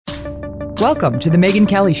Welcome to The Megyn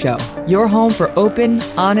Kelly Show, your home for open,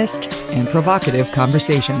 honest, and provocative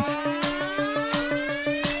conversations.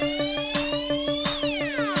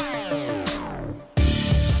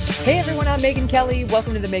 Hey everyone, I'm Megyn Kelly.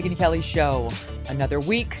 Welcome to The Megyn Kelly Show. Another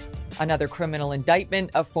week, another criminal indictment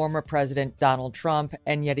of former President Donald Trump,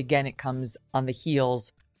 and yet again it comes on the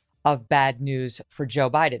heels of bad news for Joe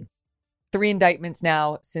Biden. 3 indictments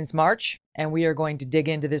now since March, and we are going to dig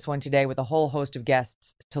into this one today with a whole host of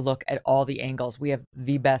guests to look at all the angles. We have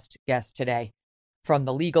the best guests today, from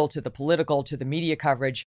the legal to the political to the media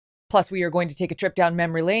coverage. Plus, we are going to take a trip down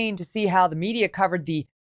memory lane to see how the media covered the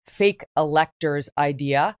fake electors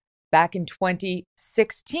idea back in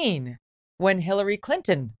 2016 when Hillary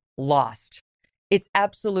Clinton lost. It's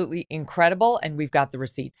absolutely incredible, and we've got the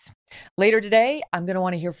receipts. Later today, I'm going to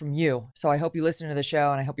want to hear from you. So I hope you listen to the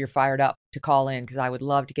show, and I hope you're fired up to call in, because I would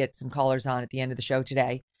love to get some callers on at the end of the show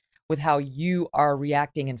today with how you are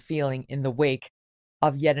reacting and feeling in the wake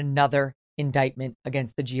of yet another indictment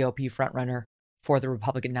against the GOP frontrunner for the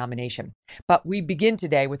Republican nomination. But we begin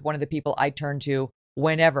today with one of the people I turn to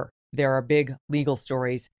whenever there are big legal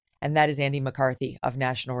stories, and that is Andy McCarthy of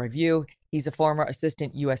National Review. He's a former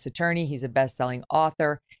assistant U.S. attorney. He's a best-selling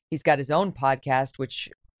author. He's got his own podcast, which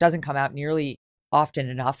doesn't come out nearly often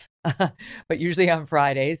enough, but usually on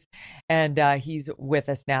Fridays. And he's with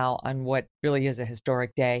us now on what really is a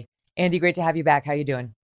historic day. Andy, great to have you back. How you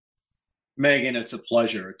doing? Megyn, it's a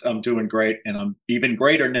pleasure. I'm doing great, and I'm even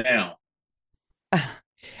greater now.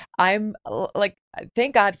 I'm like,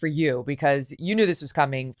 thank God for you, because you knew this was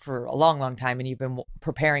coming for a long, long time, and you've been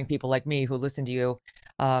preparing people like me who listen to you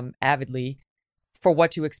avidly for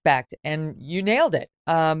what to expect, and you nailed it.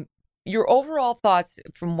 Your overall thoughts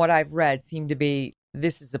from what I've read seem to be,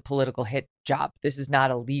 this is a political hit job. This is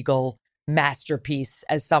not a legal masterpiece,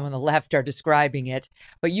 as some on the left are describing it.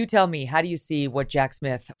 But you tell me, how do you see what Jack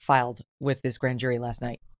Smith filed with this grand jury last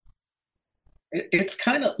night? It's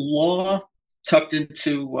kind of law tucked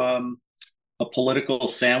into a political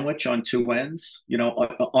sandwich on two ends. You know,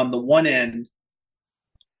 on the one end,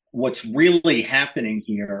 what's really happening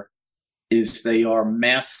here is they are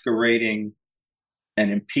masquerading an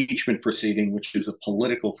impeachment proceeding, which is a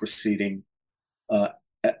political proceeding,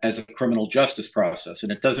 as a criminal justice process.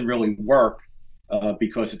 And it doesn't really work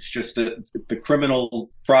because it's just the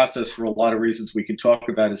criminal process, for a lot of reasons we can talk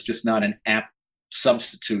about, is just not an apt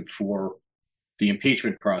substitute for the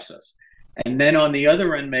impeachment process. And then on the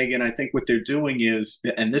other end, Megyn, I think what they're doing is,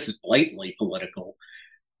 and this is blatantly political,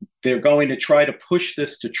 they're going to try to push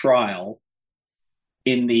this to trial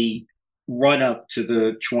in the run-up to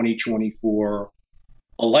the 2024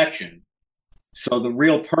 election. So the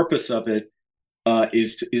real purpose of it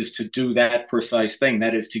is to do that precise thing.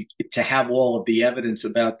 That is to have all of the evidence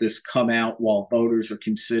about this come out while voters are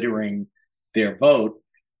considering their vote.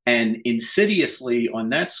 And insidiously on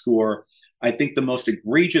that score, I think the most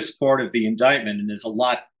egregious part of the indictment, and there's a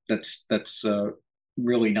lot that's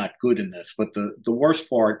really not good in this, but the worst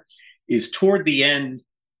part is toward the end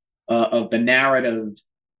of the narrative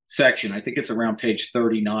section. I think it's around page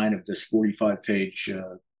 39 of this 45-page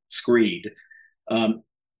screed.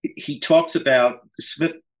 He talks about,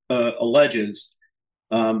 Smith alleges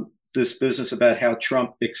this business about how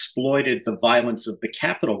Trump exploited the violence of the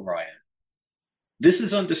Capitol riot. This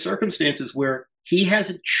is under circumstances where he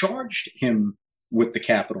hasn't charged him with the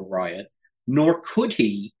Capitol riot, nor could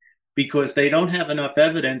he, because they don't have enough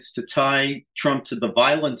evidence to tie Trump to the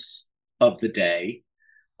violence of the day,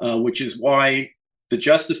 which is why the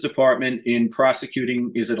Justice Department, in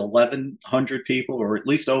prosecuting, is it 1,100 people, or at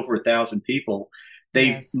least over 1,000 people,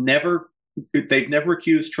 they've never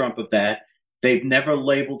accused Trump of that. They've never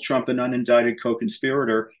labeled Trump an unindicted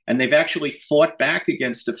co-conspirator, and they've actually fought back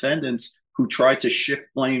against defendants who tried to shift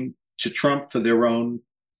blame to Trump for their own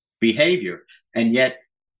behavior. And yet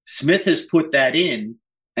Smith has put that in,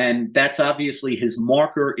 and that's obviously his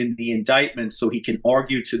marker in the indictment, so he can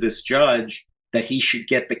argue to this judge that he should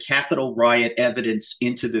get the Capitol riot evidence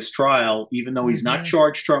into this trial, even though he's not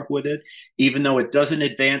charged Trump with it, even though it doesn't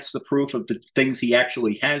advance the proof of the things he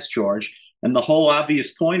actually has charged. And the whole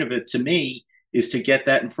obvious point of it, to me, is to get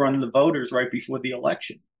that in front of the voters right before the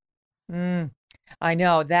election. I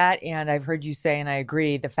know that, and I've heard you say, and I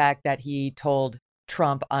agree, the fact that he told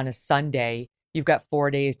Trump on a Sunday, you've got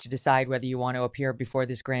 4 days to decide whether you want to appear before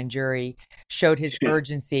this grand jury, showed his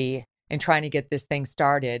urgency in trying to get this thing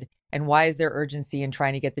started. And why is there urgency in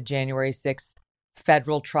trying to get the January 6th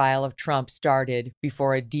federal trial of Trump started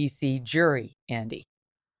before a D.C. jury, Andy?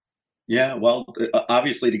 Yeah, well,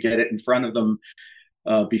 obviously to get it in front of them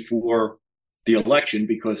before the election,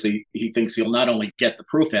 because he thinks he'll not only get the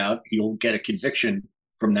proof out, he'll get a conviction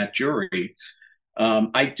from that jury.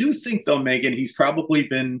 I do think, though, Megan, he's probably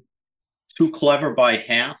been too clever by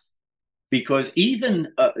half, because even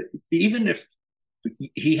if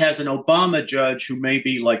he has an Obama judge who may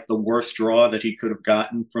be like the worst draw that he could have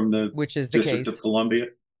gotten from the Which is the District case. of Columbia.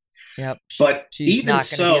 Yep. But She's even not going to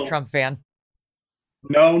be a so, Trump fan.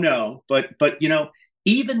 no. But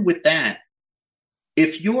even with that,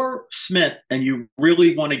 if you're Smith and you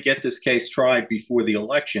really want to get this case tried before the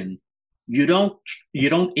election, you don't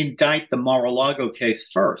indict the Mar-a-Lago case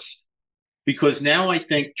first, because now I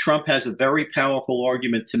think Trump has a very powerful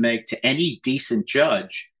argument to make to any decent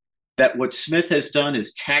judge that what Smith has done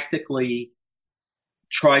is tactically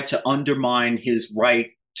tried to undermine his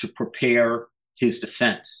right to prepare his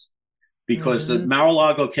defense. Because the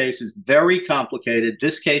Mar-a-Lago case is very complicated.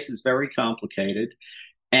 This case is very complicated.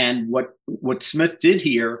 And what Smith did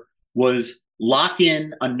here was lock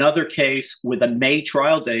in another case with a May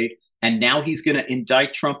trial date. And now he's going to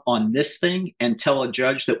indict Trump on this thing and tell a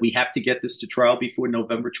judge that we have to get this to trial before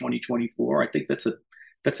November 2024. I think that's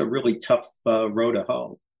a really tough row to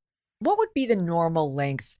hoe. What would be the normal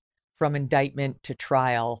length from indictment to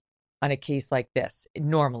trial on a case like this?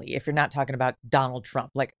 Normally, if you're not talking about Donald Trump,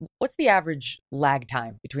 like what's the average lag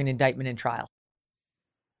time between indictment and trial?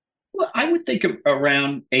 Well, I would think of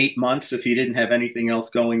around 8 months if he didn't have anything else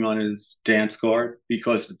going on his dance card,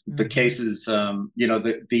 because the cases, I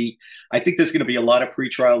think there's going to be a lot of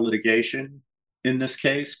pretrial litigation in this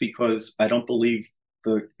case, because I don't believe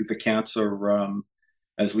the counts are,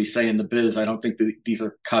 as we say in the biz, I don't think that these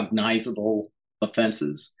are cognizable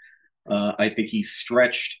offenses. I think he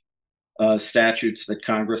stretched statutes that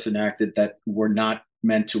Congress enacted that were not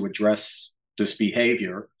meant to address this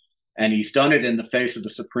behavior. And he's done it in the face of the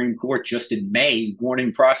Supreme Court just in May,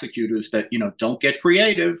 warning prosecutors that, don't get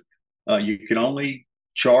creative. You can only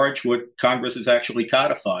charge what Congress has actually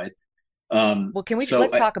codified. Well,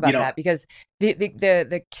 let's talk about that, because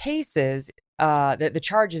the cases, the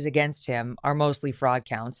charges against him are mostly fraud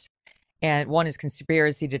counts. And one is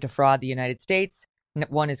conspiracy to defraud the United States.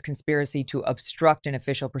 One is conspiracy to obstruct an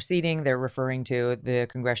official proceeding. They're referring to the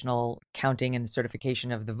congressional counting and the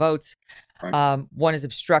certification of the votes. Right. One is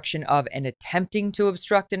obstruction of and attempting to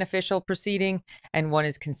obstruct an official proceeding. And one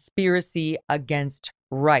is conspiracy against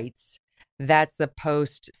rights. That's a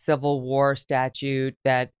post-Civil War statute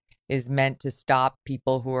that is meant to stop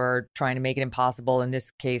people who are trying to make it impossible, in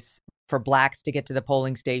this case, for blacks to get to the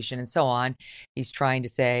polling station and so on. He's trying to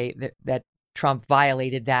say that Trump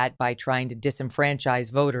violated that by trying to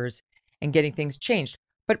disenfranchise voters and getting things changed.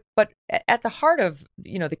 But at the heart of,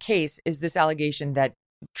 the case is this allegation that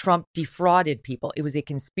Trump defrauded people. It was a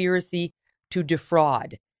conspiracy to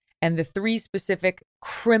defraud. And the three specific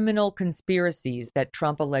criminal conspiracies that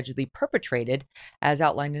Trump allegedly perpetrated, as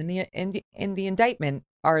outlined in the indictment,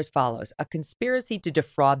 are as follows: a conspiracy to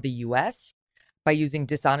defraud the U.S. by using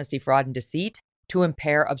dishonesty, fraud, and deceit to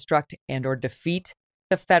impair, obstruct, and or defeat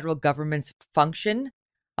the federal government's function,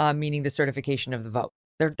 meaning the certification of the vote.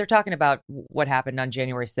 They're talking about what happened on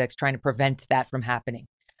January 6th, trying to prevent that from happening.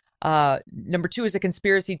 Number two is a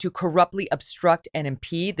conspiracy to corruptly obstruct and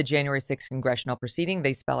impede the January 6th congressional proceeding.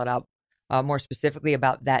 They spell it out more specifically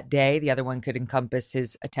about that day. The other one could encompass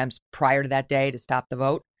his attempts prior to that day to stop the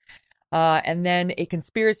vote. And then a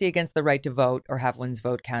conspiracy against the right to vote or have one's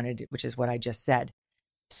vote counted, which is what I just said.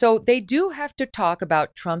 So they do have to talk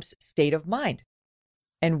about Trump's state of mind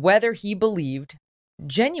and whether he believed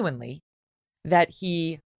genuinely that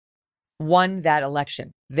he won that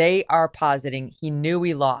election. They are positing he knew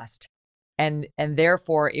he lost, and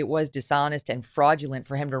therefore it was dishonest and fraudulent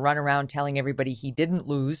for him to run around telling everybody he didn't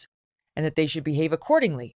lose and that they should behave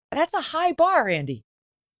accordingly. That's a high bar, Andy.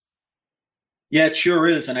 Yeah, it sure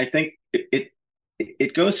is. And I think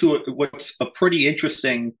it goes to what's a pretty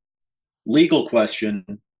interesting legal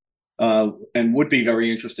question, and would be very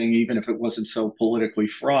interesting even if it wasn't so politically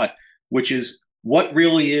fraught, which is what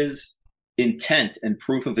really is intent and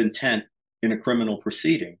proof of intent in a criminal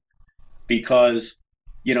proceeding. Because,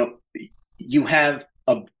 you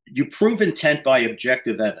prove intent by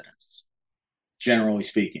objective evidence, generally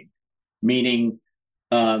speaking, meaning,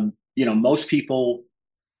 most people,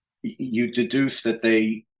 you deduce that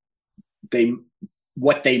they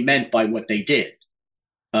what they meant by what they did.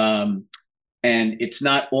 And it's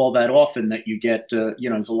not all that often that you get,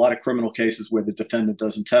 there's a lot of criminal cases where the defendant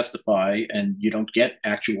doesn't testify and you don't get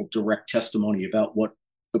actual direct testimony about what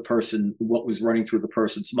was running through the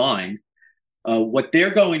person's mind. What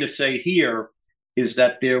they're going to say here is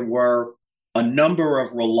that there were a number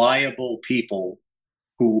of reliable people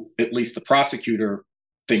who, at least the prosecutor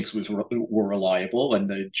thinks were reliable, and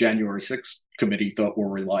the January 6th committee thought were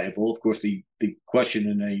reliable. Of course, the question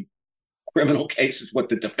in a criminal case is what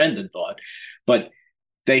the defendant thought. But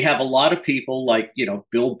they have a lot of people like,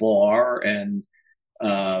 Bill Barr and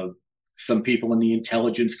uh, some people in the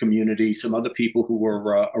intelligence community, some other people who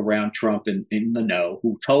were around Trump and in the know,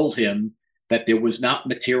 who told him that there was not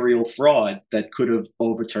material fraud that could have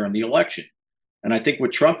overturned the election. And I think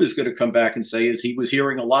what Trump is going to come back and say is he was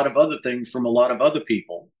hearing a lot of other things from a lot of other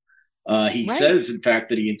people. He Right. says, in fact,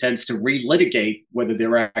 that he intends to relitigate whether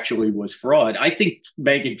there actually was fraud. I think,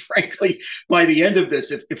 Megan, frankly, by the end of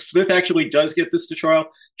this, if Smith actually does get this to trial,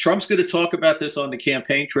 Trump's going to talk about this on the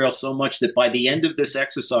campaign trail so much that by the end of this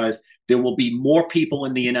exercise, there will be more people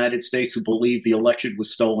in the United States who believe the election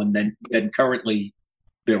was stolen than currently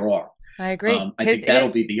there are. I agree. I His think that'll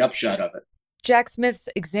his be the upshot of it. Jack Smith's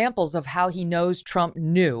examples of how he knows Trump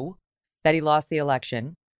knew that he lost the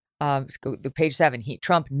election. Page 7,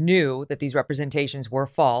 Trump knew that these representations were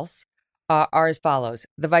false, are as follows.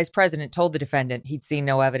 The vice president told the defendant he'd seen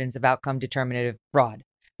no evidence of outcome determinative fraud.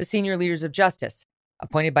 The senior leaders of justice,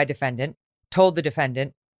 appointed by defendant, told the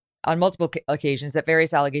defendant on multiple occasions that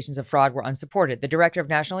various allegations of fraud were unsupported. The director of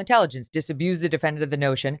national intelligence disabused the defendant of the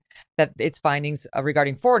notion that its findings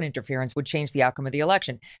regarding foreign interference would change the outcome of the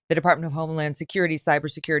election. The Department of Homeland Security,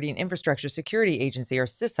 Cybersecurity and Infrastructure Security Agency, or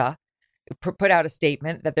CISA, put out a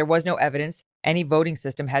statement that there was no evidence any voting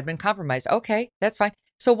system had been compromised. Okay, that's fine.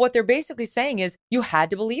 So what they're basically saying is you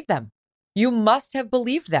had to believe them. You must have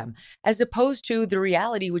believed them, as opposed to the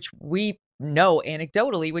reality, which we know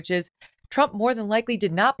anecdotally, which is Trump more than likely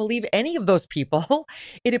did not believe any of those people.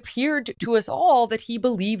 It appeared to us all that he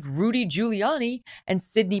believed Rudy Giuliani and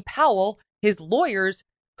Sidney Powell, his lawyers,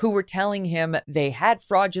 who were telling him they had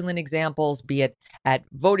fraudulent examples, be it at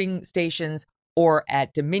voting stations or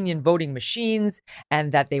at Dominion voting machines,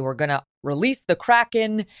 and that they were going to release the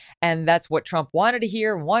Kraken. And that's what Trump wanted to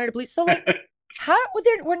hear and wanted to believe. So, like,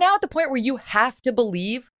 we're now at the point where you have to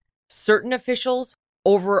believe certain officials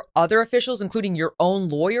over other officials, including your own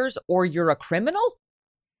lawyers, or you're a criminal?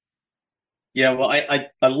 Yeah, well, I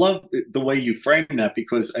love the way you frame that,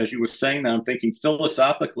 because as you were saying that, I'm thinking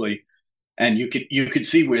philosophically, and you could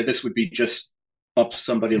see where this would be just up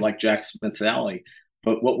somebody like Jack Smith's alley.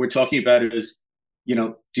 But what we're talking about is,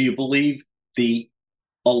 do you believe the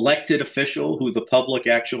elected official who the public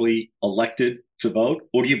actually elected to vote,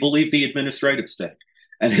 or do you believe the administrative state?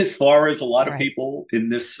 And as far as a lot of Right. people in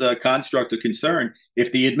this construct are concerned,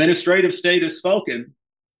 if the administrative state has spoken,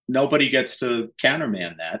 nobody gets to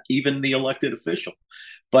countermand that, even the elected official.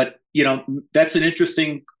 But that's an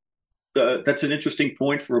interesting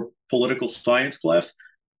point for a political science class.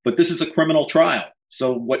 But this is a criminal trial,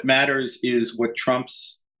 so what matters is what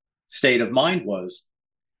Trump's state of mind was.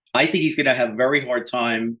 I think he's going to have a very hard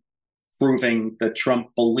time proving that Trump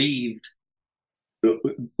believed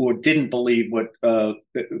or didn't believe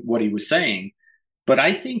what he was saying. But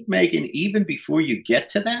I think, Megan, even before you get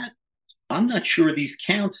to that, I'm not sure these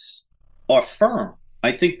counts are firm.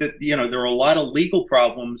 I think that there are a lot of legal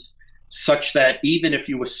problems, such that even if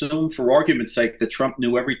you assume, for argument's sake, that Trump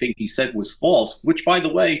knew everything he said was false, which, by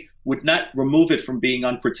the way, would not remove it from being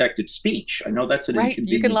unprotected speech. I know that's an Right. You can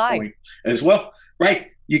inconvenient lie. point as well. Right.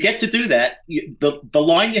 You get to do that. The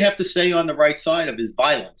line you have to stay on the right side of is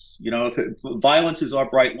violence. Violence is our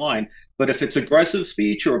bright line. But if it's aggressive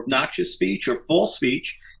speech or obnoxious speech or false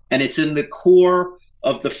speech, and it's in the core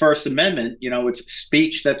of the First Amendment, it's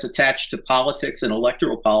speech that's attached to politics and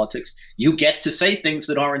electoral politics, you get to say things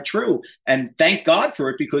that aren't true. And thank God for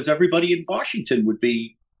it, because everybody in Washington would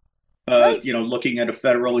be, Right. looking at a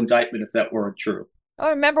federal indictment if that weren't true. Oh,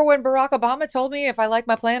 remember when Barack Obama told me if I like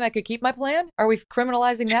my plan, I could keep my plan? Are we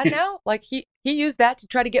criminalizing that now? Like he used that to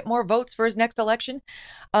try to get more votes for his next election.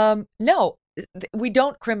 No, we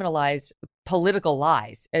don't criminalize political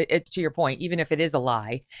lies. To your point, even if it is a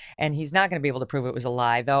lie, and he's not going to be able to prove it was a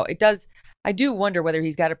lie, though it does. I do wonder whether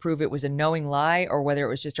he's got to prove it was a knowing lie or whether it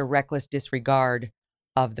was just a reckless disregard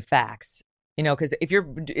of the facts. Because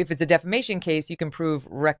if it's a defamation case, you can prove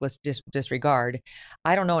reckless disregard.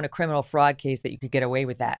 I don't know in a criminal fraud case that you could get away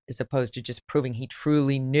with that, as opposed to just proving he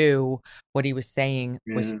truly knew what he was saying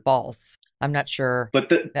was false. I'm not sure,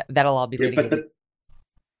 But that'll all be yeah, litigated.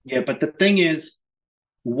 but the thing is,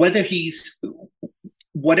 whether he's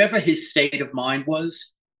whatever his state of mind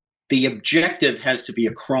was, the objective has to be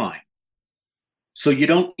a crime. So you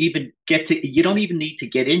don't even need to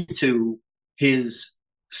get into his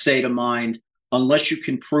state of mind unless you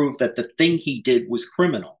can prove that the thing he did was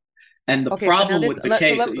criminal. And the Okay, so now problem with the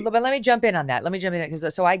case, but let me jump in on that. Let me jump in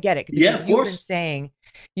because so I get it. yeah, Because of course,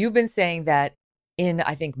 you've been saying that in,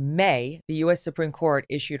 I think, May, the U.S. Supreme Court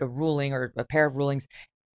issued a ruling or a pair of rulings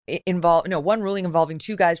one ruling involving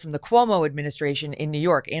two guys from the Cuomo administration in New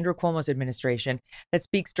York, Andrew Cuomo's administration, that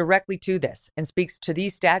speaks directly to this and speaks to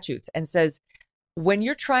these statutes and says, when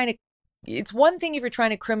you're trying to, it's one thing if you're trying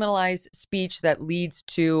to criminalize speech that leads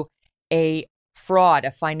to a fraud,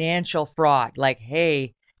 a financial fraud, like,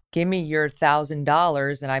 hey, give me your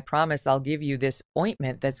 $1,000 and I promise I'll give you this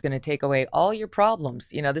ointment that's going to take away all your problems.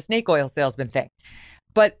 The snake oil salesman thing.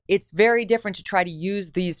 But it's very different to try to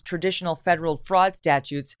use these traditional federal fraud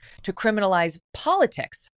statutes to criminalize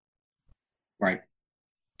politics. Right.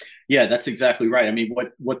 Yeah, that's exactly right. I mean,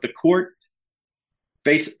 what the court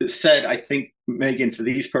said, I think, Megan, for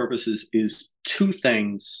these purposes, is two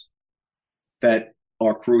things that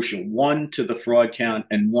are crucial. One, to the fraud count,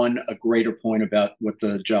 and one, a greater point about what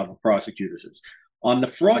the job of prosecutors is. On the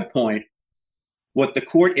fraud point, what the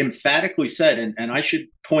court emphatically said, and I should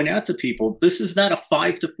point out to people, this is not a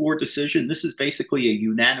 5-4 decision. This is basically a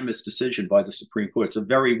unanimous decision by the Supreme Court. It's a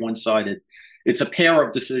very one-sided, it's a pair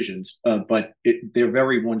of decisions, but they're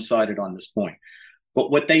very one-sided on this point.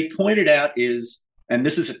 But what they pointed out is, and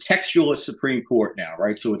this is a textualist Supreme Court now,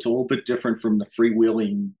 right? So it's a little bit different from the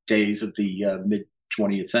freewheeling days of the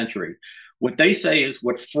mid-20th century. What they say is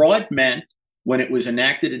what fraud meant when it was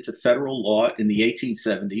enacted into federal law in the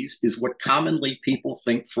 1870s is what commonly people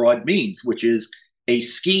think fraud means, which is a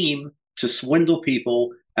scheme to swindle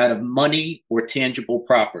people out of money or tangible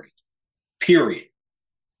property, period.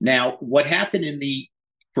 Now, what happened in the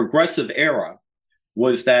progressive era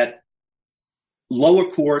was that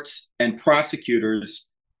lower courts and prosecutors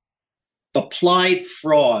applied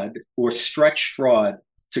fraud or stretch fraud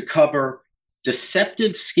to cover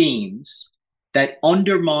deceptive schemes that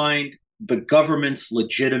undermined the government's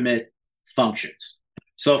legitimate functions.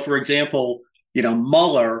 So, for example,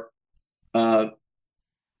 Mueller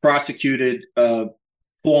prosecuted Paul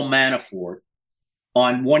Manafort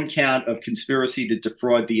on one count of conspiracy to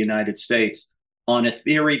defraud the United States on a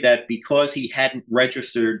theory that because he hadn't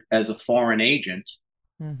registered as a foreign agent,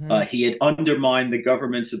 he had undermined the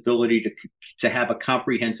government's ability to have a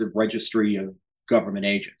comprehensive registry of government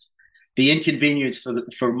agents. The inconvenience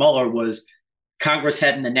for Mueller was Congress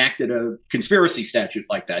hadn't enacted a conspiracy statute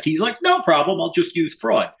like that. He's like, no problem, I'll just use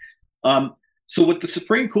fraud. So what the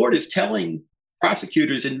Supreme Court is telling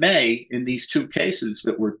prosecutors in May in these two cases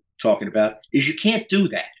that we're talking about is you can't do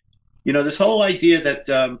that. This whole idea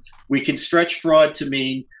that we can stretch fraud to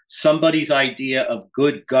mean somebody's idea of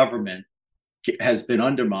good government has been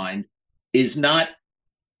undermined is not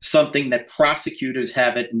something that prosecutors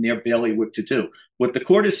have it in their bailiwick to do. What the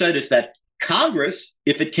court has said is that Congress,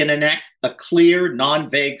 if it can enact a clear,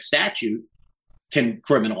 non-vague statute, can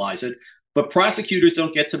criminalize it, but prosecutors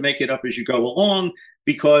don't get to make it up as you go along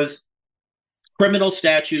because criminal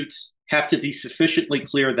statutes have to be sufficiently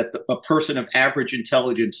clear that a person of average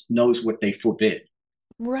intelligence knows what they forbid.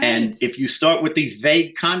 Right. And if you start with these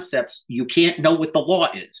vague concepts, you can't know what the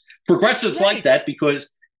law is. Progressives like that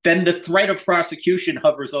because then the threat of prosecution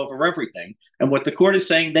hovers over everything. And what the court is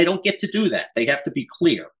saying, they don't get to do that. They have to be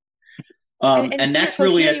clear. And that's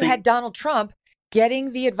really, I think, you had Donald Trump getting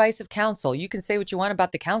the advice of counsel. You can say what you want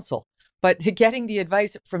about the counsel, but getting the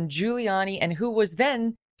advice from Giuliani and who was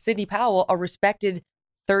then Sidney Powell, a respected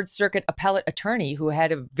Third Circuit appellate attorney who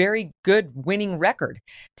had a very good winning record,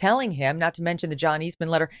 telling him, not to mention the John Eastman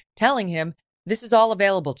letter, telling him, this is all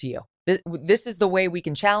available to you. This is the way we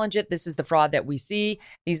can challenge it. This is the fraud that we see.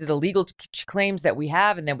 These are the legal claims that we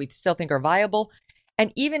have and that we still think are viable.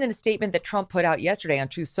 And even in the statement that Trump put out yesterday on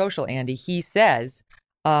Truth Social, Andy, he says,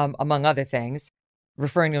 among other things,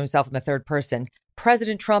 referring to himself in the third person,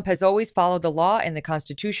 President Trump has always followed the law and the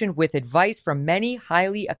Constitution with advice from many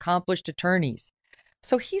highly accomplished attorneys.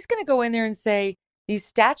 So he's going to go in there and say, these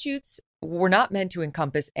statutes were not meant to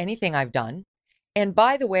encompass anything I've done. And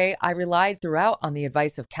by the way, I relied throughout on the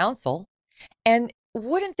advice of counsel. And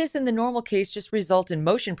wouldn't this in the normal case just result in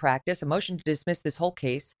motion practice, a motion to dismiss this whole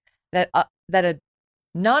case that a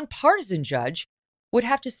nonpartisan judge would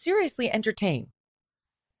have to seriously entertain?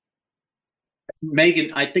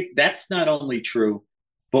 Megan, I think that's not only true,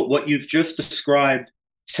 but what you've just described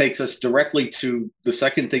takes us directly to the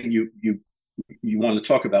second thing you want to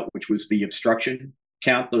talk about, which was the obstruction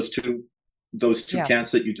count, those two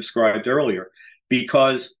counts that you described earlier.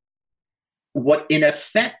 Because what in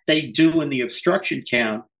effect they do in the obstruction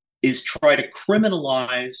count is try to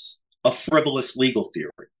criminalize a frivolous legal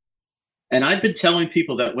theory. And I've been telling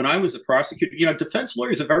people that when I was a prosecutor, defense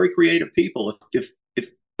lawyers are very creative people. If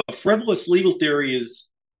a frivolous legal theory is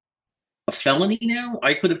a felony now,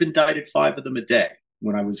 I could have indicted 5 of them a day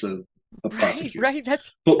when I was a prosecutor. Right.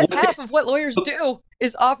 That's half of what lawyers do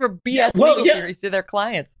is offer BS legal theories to their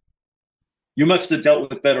clients. You must have dealt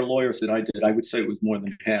with better lawyers than I did. I would say it was more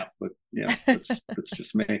than half, but yeah, that's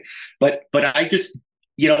just me. But I just,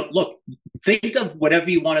 look, think of whatever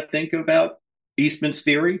you want to think about Eastman's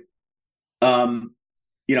theory. I've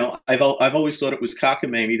always thought it was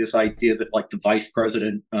cockamamie, this idea that like the vice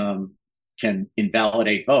president can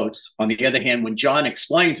invalidate votes. On the other hand, when John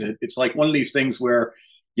explains it, it's like one of these things where,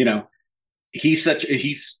 you know, he's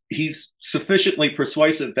sufficiently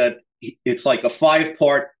persuasive that it's like a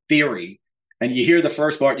 5-part theory. And you hear the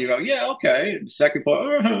first part, you go, yeah, okay. And the second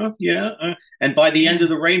part, yeah. And by the end of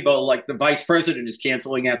the rainbow, like the vice president is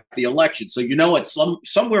canceling out the election. So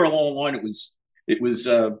somewhere along the line, it was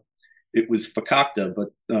fakakta.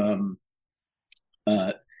 But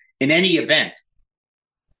in any event,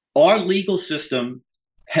 our legal system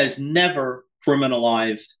has never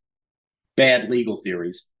criminalized bad legal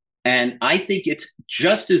theories. And I think it's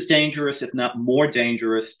just as dangerous, if not more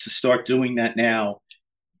dangerous, to start doing that now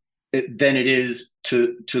than it is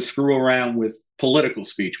to screw around with political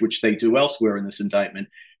speech, which they do elsewhere in this indictment,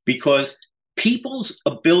 because people's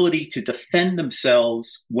ability to defend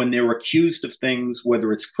themselves when they're accused of things,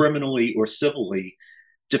 whether it's criminally or civilly,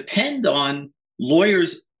 depend on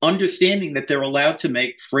lawyers understanding that they're allowed to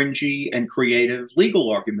make fringy and creative legal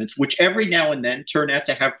arguments, which every now and then turn out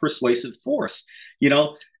to have persuasive force.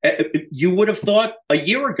 You would have thought a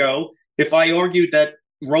year ago, if I argued that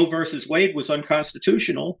Roe versus Wade was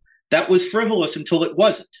unconstitutional, that was frivolous until it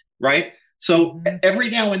wasn't, right? So every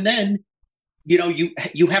now and then,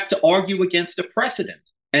 you have to argue against a precedent.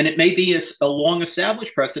 And it may be a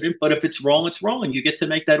long-established precedent, but if it's wrong, it's wrong, and you get to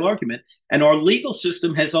make that argument. And our legal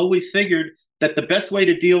system has always figured that the best way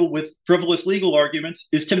to deal with frivolous legal arguments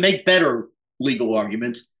is to make better legal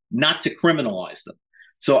arguments, not to criminalize them.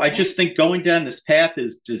 So I just think going down this path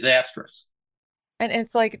is disastrous. And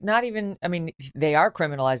it's like not even, I mean, they are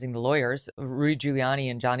criminalizing the lawyers. Rudy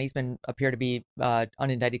Giuliani and John Eastman appear to be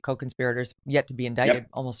unindicted co-conspirators, yet to be indicted,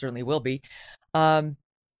 almost certainly will be. But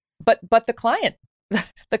the client,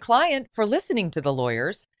 the client for listening to the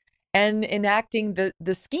lawyers and enacting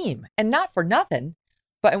the scheme, and not for nothing,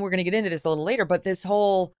 and we're going to get into this a little later, but this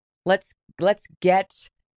whole, let's get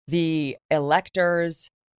the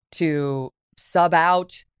electors to sub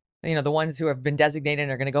out, the ones who have been designated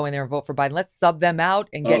and are going to go in there and vote for Biden. Let's sub them out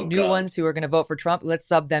and get new ones who are going to vote for Trump. Let's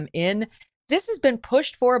sub them in. This has been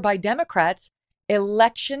pushed for by Democrats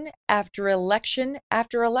election after election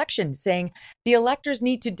after election, saying the electors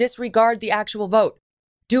need to disregard the actual vote.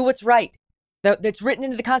 Do what's right. That's written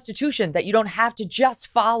into the Constitution, that you don't have to just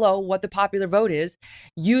follow what the popular vote is.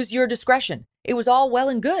 Use your discretion. It was all well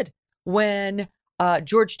and good when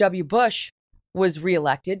George W. Bush was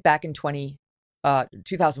reelected back in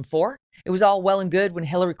 2004. It was all well and good when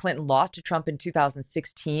Hillary Clinton lost to Trump in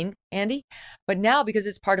 2016, Andy. But now, because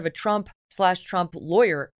it's part of a Trump/Trump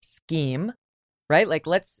lawyer scheme, right? Like,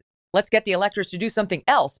 let's get the electors to do something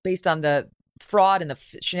else based on the fraud and the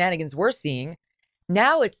shenanigans we're seeing.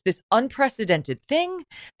 Now it's this unprecedented thing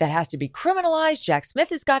that has to be criminalized. Jack Smith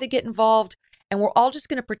has got to get involved. And we're all just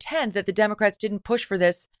going to pretend that the Democrats didn't push for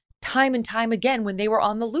this time and time again when they were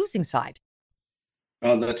on the losing side.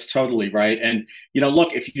 Oh, that's totally right. And,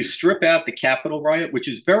 look, if you strip out the Capitol riot, which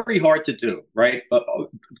is very hard to do, right?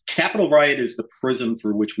 Capitol riot is the prism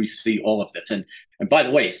through which we see all of this. And by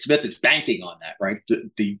the way, Smith is banking on that, right?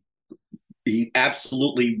 He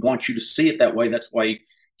absolutely wants you to see it that way. That's why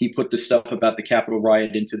he put the stuff about the Capitol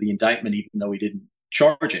riot into the indictment, even though he didn't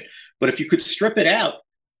charge it. But if you could strip it out,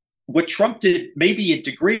 what Trump did, maybe in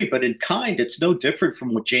degree, but in kind, it's no different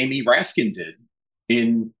from what Jamie Raskin did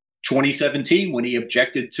in 2017 when he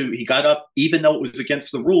got up, even though it was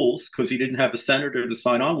against the rules, because he didn't have a senator to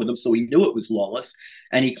sign on with him, so he knew it was lawless.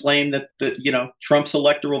 And he claimed that Trump's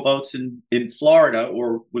electoral votes in Florida,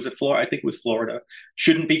 or was it Florida? I think it was Florida,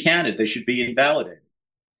 shouldn't be counted. They should be invalidated.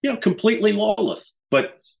 Completely lawless.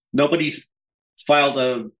 But nobody's filed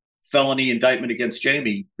a felony indictment against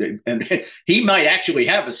Jamie, and he might actually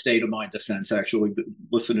have a state of mind defense. Actually,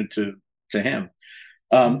 listening to him,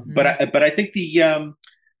 but I think the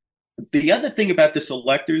other thing about this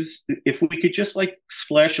electors, if we could just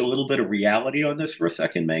splash a little bit of reality on this for a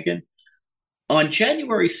second, Megan. On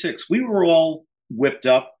January 6th, we were all whipped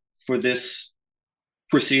up for this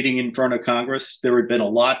proceeding in front of Congress. There had been a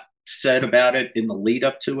lot said about it in the lead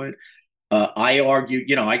up to it. I argued,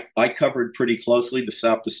 I covered pretty closely the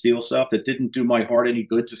South to Steal stuff. It didn't do my heart any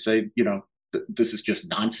good to say, this is just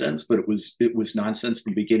nonsense, but it was nonsense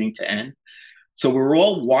from beginning to end. So we were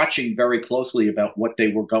all watching very closely about what they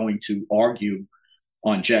were going to argue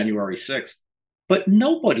on January 6th. But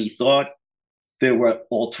nobody thought there were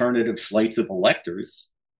alternative slates of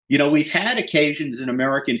electors. We've had occasions in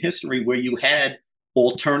American history where you had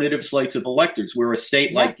alternative slates of electors. Where a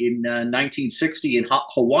state like in 1960 in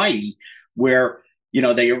Hawaii, where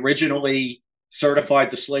they originally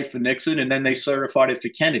certified the slate for Nixon and then they certified it for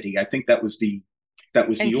Kennedy. I think that was the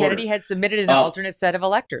order. And Kennedy had submitted an alternate set of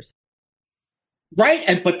electors.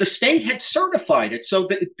 Right. But the state had certified it. So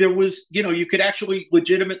that there was, you could actually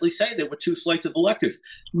legitimately say there were two slates of electors.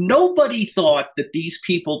 Nobody thought that these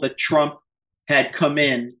people that Trump had come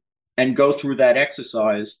in and go through that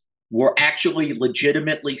exercise were actually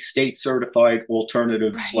legitimately state certified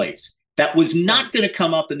alternative slates. That was not going to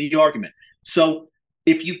come up in the argument. So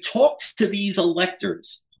if you talked to these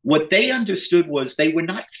electors, what they understood was they were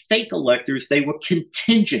not fake electors, they were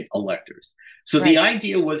contingent electors. So the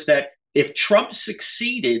idea was that if Trump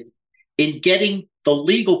succeeded in getting the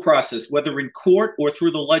legal process, whether in court or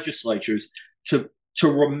through the legislatures, to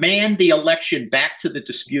remand the election back to the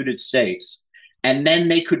disputed states, and then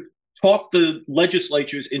they could talk the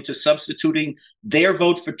legislatures into substituting their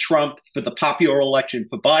vote for Trump for the popular election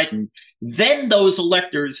for Biden, then those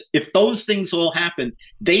electors, if those things all happen,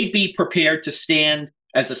 they'd be prepared to stand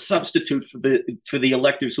as a substitute for the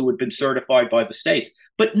electors who had been certified by the states.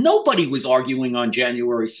 But nobody was arguing on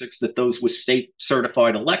January 6th that those were state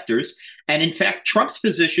certified electors. And in fact, Trump's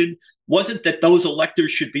position wasn't that those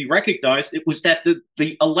electors should be recognized. It was that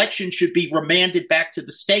the election should be remanded back to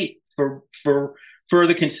the state for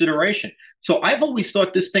further consideration. So I've always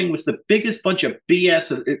thought this thing was the biggest bunch of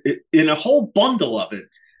BS in a whole bundle of it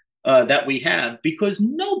that we have, because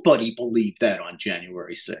nobody believed that on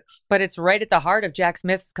January 6th. But it's right at the heart of Jack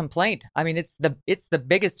Smith's complaint. I mean, it's the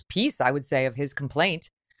biggest piece, I would say, of his complaint.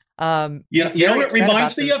 It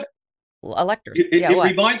reminds me of electors.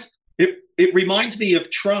 It reminds me of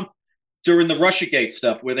Trump during the Russiagate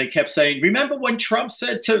stuff, where they kept saying, remember when Trump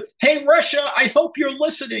said to, hey, Russia, I hope you're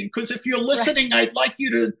listening, because if you're listening, I'd like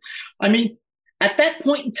you to. I mean, at that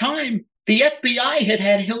point in time, the FBI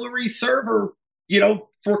had Hillary's server,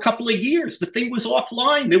 for a couple of years. The thing was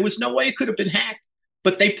offline. There was no way it could have been hacked,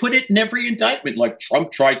 but they put it in every indictment. Like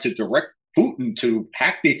Trump tried to direct Putin to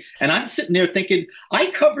hack and I'm sitting there thinking,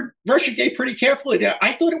 I covered Russiagate pretty carefully there.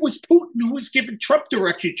 I thought it was Putin who was giving Trump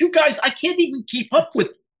directions. You guys, I can't even keep up with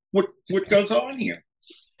what goes on here.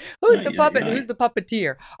 Who's the puppet? Who's the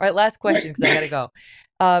puppeteer? All right, last question, because I got to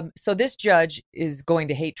go. So this judge is going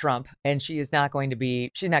to hate Trump, and she's not going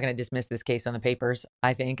to dismiss this case on the papers,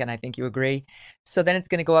 I think, and I think you agree. So then it's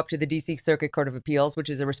going to go up to the D.C. Circuit Court of Appeals, which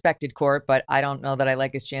is a respected court, but I don't know that I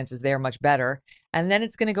like his chances there much better. And then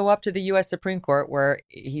it's going to go up to the U.S. Supreme Court, where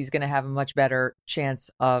he's going to have a much better chance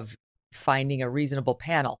of finding a reasonable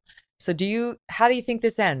panel. So how do you think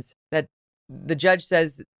this ends? That the judge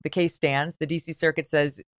says the case stands, the D.C. Circuit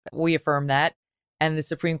says we affirm that, and the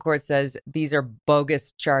Supreme Court says these are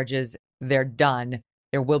bogus charges, they're done.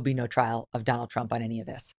 There will be no trial of Donald Trump on any of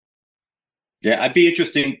this. Yeah, I'd be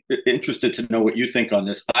interested to know what you think on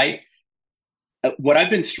this. What I've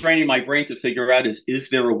been straining my brain to figure out is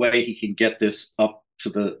there a way he can get this up to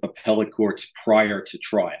the appellate courts prior to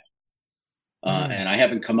trial? And I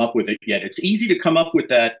haven't come up with it yet. It's easy to come up with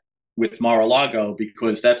that with Mar-a-Lago,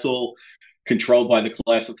 because that's all controlled by the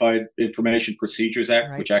Classified Information Procedures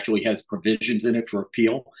Act, which actually has provisions in it for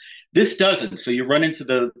appeal. This doesn't. So you run into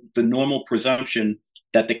the normal presumption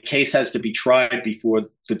that the case has to be tried before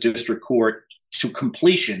the district court to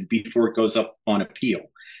completion before it goes up on appeal.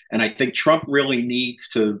 And I think Trump really needs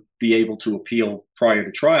to be able to appeal prior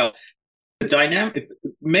to trial. The dynamic,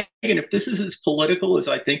 Megan, if this is as political as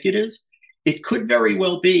I think it is, it could very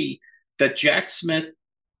well be that Jack Smith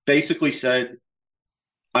basically said,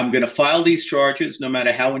 I'm going to file these charges no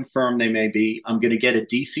matter how infirm they may be. I'm going to get a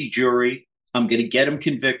DC jury. I'm going to get him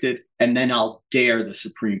convicted, and then I'll dare the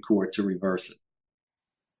Supreme Court to reverse it.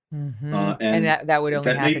 Mm-hmm. And that would only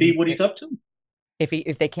that happen. May be what he's up to.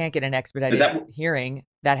 If they can't get an expedited hearing,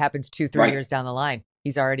 that happens 2-3 years down the line.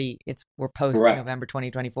 We're post November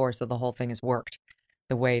 2024, so the whole thing has worked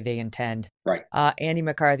the way they intend. Right. Andy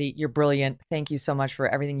McCarthy, you're brilliant. Thank you so much for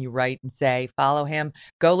everything you write and say. Follow him.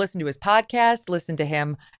 Go listen to his podcast. Listen to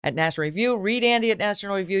him at National Review. Read Andy at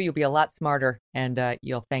National Review. You'll be a lot smarter, and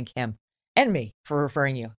you'll thank him and me for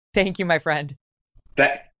referring you. Thank you, my friend.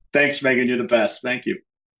 Thanks, Megan. You're the best. Thank you.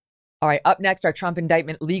 All right. Up next, our Trump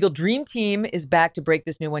indictment legal dream team is back to break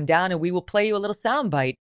this new one down, and we will play you a little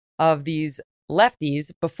soundbite of these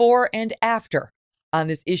lefties before and after on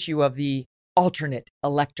this issue of the alternate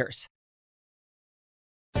electors.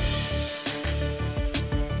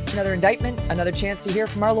 Another indictment, another chance to hear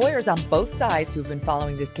from our lawyers on both sides who've been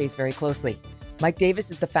following this case very closely. Mike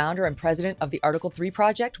Davis is the founder and president of the Article 3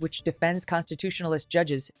 Project, which defends constitutionalist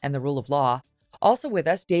judges and the rule of law. Also with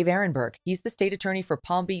us, Dave Aronberg. He's the state attorney for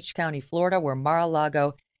Palm Beach County, Florida, where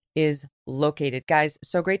Mar-a-Lago is located. Guys,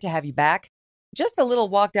 so great to have you back. Just a little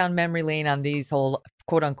walk down memory lane on these whole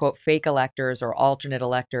quote unquote fake electors or alternate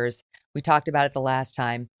electors. We talked about it the last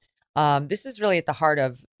time. This is really at the heart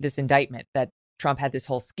of this indictment that Trump had this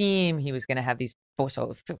whole scheme. He was going to have these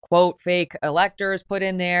quote fake electors put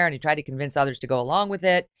in there, and he tried to convince others to go along with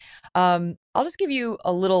it. I'll just give you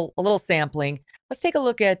a little sampling. Let's take a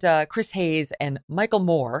look at Chris Hayes and Michael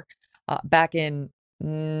Moore back in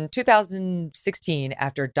 2016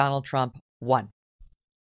 after Donald Trump won.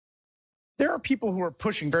 There are people who are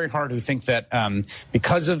pushing very hard who think that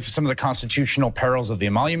because of some of the constitutional perils of the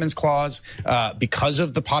Emoluments Clause, because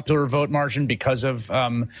of the popular vote margin, because of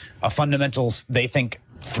a fundamental, they think,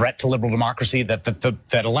 threat to liberal democracy,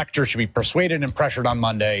 that electors should be persuaded and pressured on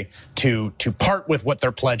Monday to part with what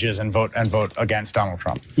their pledge is and vote against Donald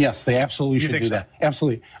Trump. Yes, they absolutely should do that.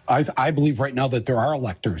 Absolutely. I believe right now that there are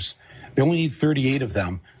electors. They only need 38 of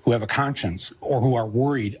them who have a conscience or who are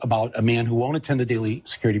worried about a man who won't attend the daily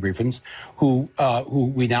security briefings, who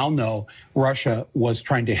we now know Russia was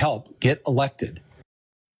trying to help get elected.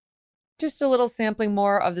 Just a little sampling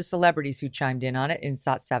more of the celebrities who chimed in on it in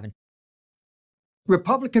SOT 7.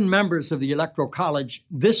 Republican members of the Electoral College,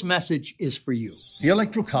 this message is for you. The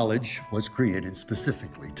Electoral College was created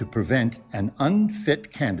specifically to prevent an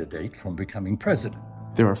unfit candidate from becoming president.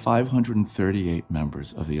 There are 538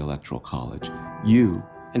 members of the Electoral College. You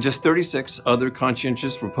and just 36 other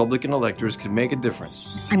conscientious Republican electors can make a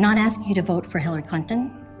difference. I'm not asking you to vote for Hillary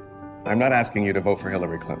Clinton. I'm not asking you to vote for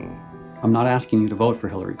Hillary Clinton. I'm not asking you to vote for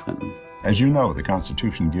Hillary Clinton. As you know, the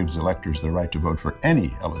Constitution gives electors the right to vote for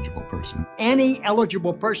any eligible person. Any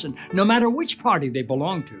eligible person, no matter which party they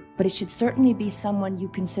belong to. But it should certainly be someone you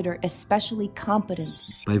consider especially competent.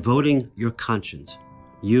 By voting your conscience,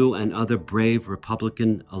 you and other brave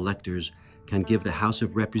Republican electors can give the House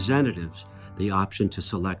of Representatives the option to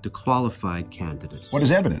select a qualified candidate. What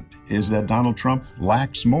is evident is that Donald Trump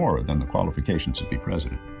lacks more than the qualifications to be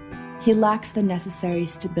president. He lacks the necessary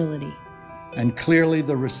stability. And clearly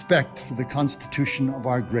the respect for the Constitution of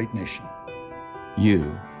our great nation.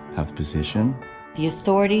 You have the position, the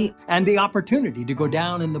authority, and the opportunity to go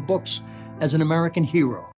down in the books as an American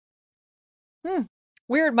hero.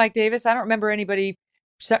 Weird, Mike Davis. I don't remember anybody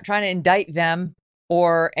trying to indict them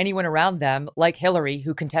or anyone around them like Hillary,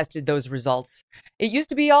 who contested those results. It used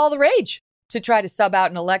to be all the rage to try to sub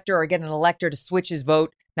out an elector or get an elector to switch his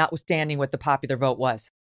vote, notwithstanding what the popular vote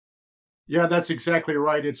was. Yeah, that's exactly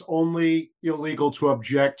right. It's only illegal to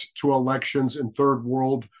object to elections in third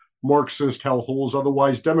world Marxist hellholes.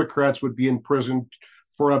 Otherwise, Democrats would be imprisoned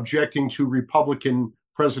for objecting to Republican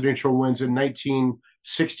presidential wins in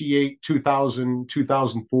 1968, 2000,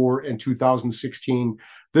 2004, and 2016.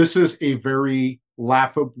 This is a very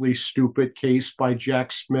laughably stupid case by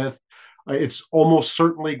Jack Smith. It's almost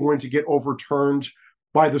certainly going to get overturned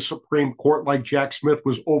by the Supreme Court, like Jack Smith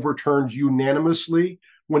was overturned unanimously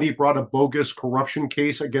when he brought a bogus corruption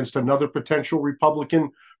case against another potential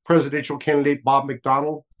Republican presidential candidate, Bob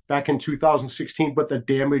McDonnell, back in 2016, but the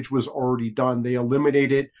damage was already done. They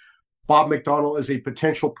eliminated Bob McDonnell as a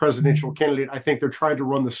potential presidential candidate. I think they're trying to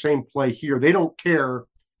run the same play here. They don't care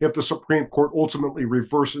if the Supreme Court ultimately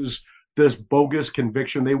reverses this bogus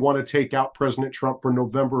conviction. They want to take out President Trump for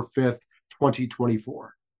November 5th,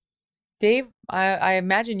 2024. Dave, I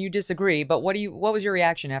imagine you disagree, but what was your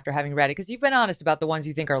reaction after having read it? Because you've been honest about the ones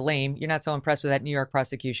you think are lame. You're not so impressed with that New York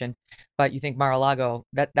prosecution, but you think Mar-a-Lago,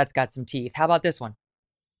 that's got some teeth. How about this one?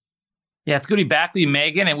 Yeah, it's good to be back with you,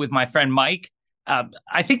 Megan, and with my friend Mike.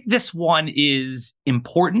 I think this one is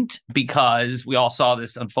important because we all saw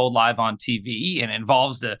this unfold live on TV and it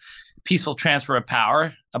involves the peaceful transfer of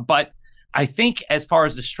power. But I think as far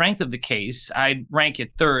as the strength of the case, I'd rank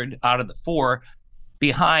it third out of the four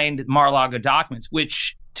behind Mar-a-Lago documents,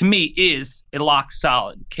 which to me is a lock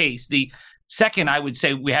solid case. The second, I would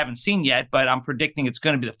say we haven't seen yet, but I'm predicting it's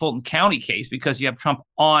going to be the Fulton County case because you have Trump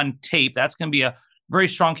on tape. That's going to be a very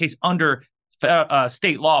strong case under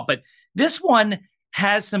state law. But this one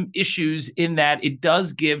has some issues in that it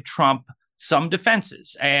does give Trump some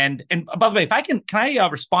defenses. And by the way, if I can I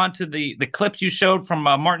respond to the clips you showed from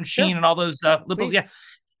Martin Sheen and all those liberals? Please. Yeah.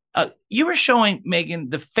 You were showing, Megan,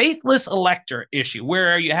 the faithless elector issue,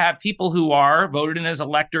 where you have people who are voted in as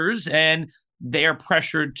electors and they're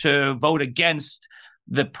pressured to vote against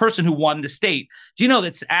the person who won the state. Do you know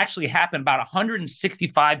that's actually happened about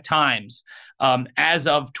 165 times as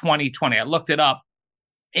of 2020? I looked it up.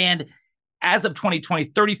 And as of 2020,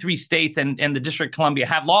 33 states and the District of Columbia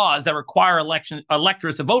have laws that require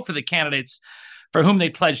electors to vote for the candidates for whom they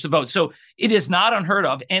pledge to vote. So it is not unheard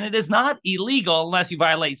of, and it is not illegal unless you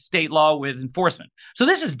violate state law with enforcement. So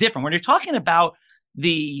this is different. When you're talking about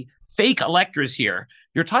the fake electors here,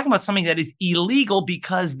 you're talking about something that is illegal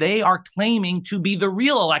because they are claiming to be the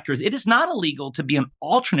real electors. It is not illegal to be an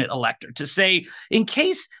alternate elector, to say, in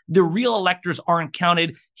case the real electors aren't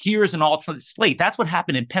counted, here's an alternate slate. That's what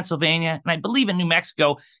happened in Pennsylvania, and I believe in New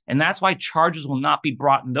Mexico, and that's why charges will not be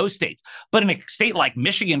brought in those states. But in a state like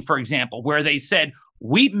Michigan, for example, where they said,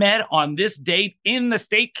 we met on this date in the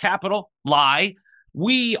state capitol, lie.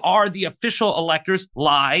 We are the official electors,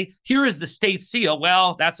 lie. Here is the state seal.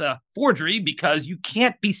 Well, that's a forgery because you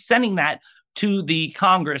can't be sending that to the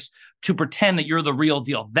Congress to pretend that you're the real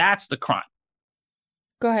deal. That's the crime.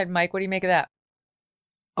 Go ahead, Mike. What do you make of that?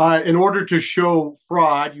 In order to show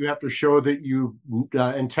fraud, you have to show that you've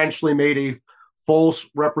intentionally made a false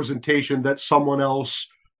representation that someone else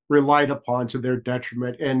relied upon to their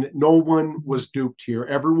detriment. And no one was duped here.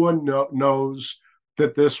 Everyone knows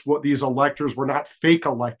that these electors were not fake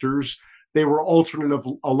electors. They were alternative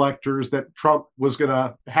electors that Trump was going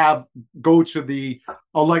to have go to the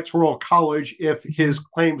Electoral College if his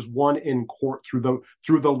claims won in court through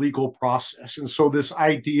the legal process. And so this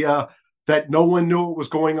idea that no one knew what was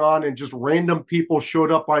going on and just random people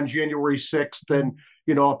showed up on January 6th and,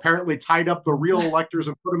 apparently tied up the real electors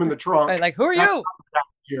and put them in the trunk. Right, like, who are you?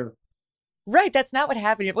 Here. Right. That's not what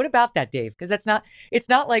happened. What about that, Dave? Because it's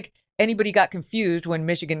not like anybody got confused when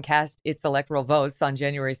Michigan cast its electoral votes on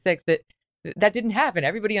January 6th. That didn't happen.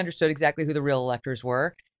 Everybody understood exactly who the real electors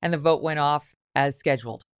were, and the vote went off as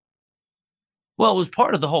scheduled. Well, it was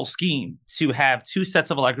part of the whole scheme to have two sets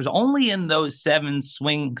of electors only in those 7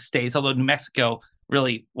 swing states, although New Mexico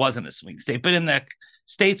really wasn't a swing state. But in the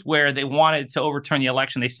states where they wanted to overturn the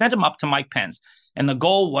election, they sent them up to Mike Pence. And the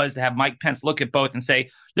goal was to have Mike Pence look at both and say,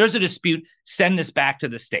 there's a dispute, send this back to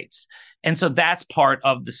the states. And so that's part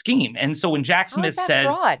of the scheme. And so when Jack Smith says...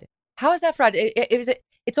 fraud? How is that fraud?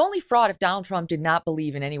 It's only fraud if Donald Trump did not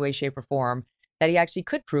believe in any way, shape, or form that he actually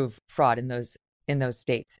could prove fraud in those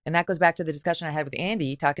states. And that goes back to the discussion I had with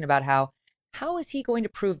Andy, talking about how is he going to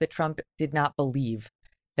prove that Trump did not believe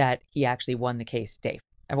that he actually won the case, Dave,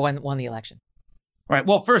 and won the election? Right.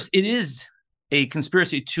 Well, first, it is a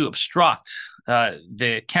conspiracy to obstruct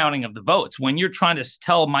the counting of the votes. When you're trying to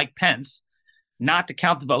tell Mike Pence not to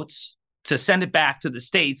count the votes, to send it back to the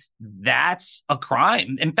states, that's a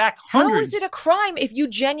crime. In fact, hundreds... How is it a crime if you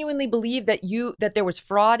genuinely believe that there was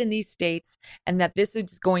fraud in these states and that this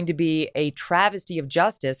is going to be a travesty of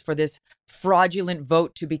justice for this fraudulent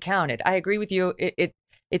vote to be counted? I agree with you. It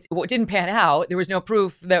didn't pan out. There was no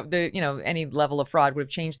proof that any level of fraud would have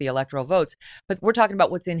changed the electoral votes. But we're talking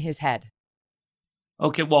about what's in his head.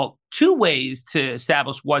 Okay, well, 2 ways to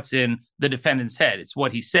establish what's in the defendant's head. It's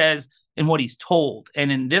what he says and what he's told.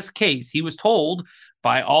 And in this case, he was told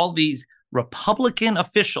by all these Republican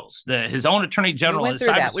officials, his own attorney general.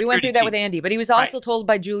 We went through that with Andy, but he was also told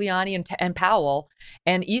by Giuliani and Powell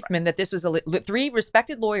and Eastman that this was 3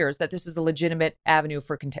 respected lawyers, that this is a legitimate avenue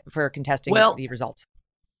for contesting the results.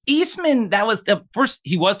 Eastman, that was the first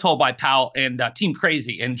he was told by Powell and Team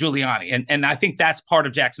Crazy and Giuliani. And I think that's part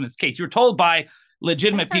of Jack Smith's case. You were told by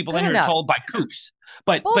legitimate people, then you're told by kooks.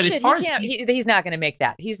 But bullshit, as far he's not going to make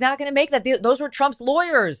that. He's not going to make that. Those were Trump's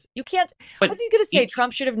lawyers. You can't. What's he going to say?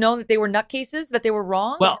 Trump should have known that they were nutcases, that they were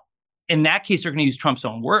wrong? Well, in that case, they're going to use Trump's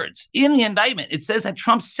own words. In the indictment, it says that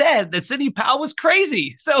Trump said that Sidney Powell was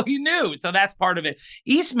crazy. So he knew. So that's part of it.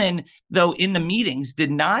 Eastman, though, in the meetings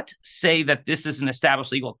did not say that this is an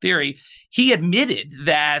established legal theory. He admitted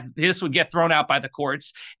that this would get thrown out by the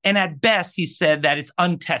courts. And at best, he said that it's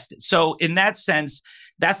untested. So in that sense,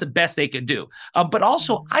 that's the best they could do. But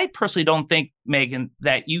also, I personally don't think, Megan,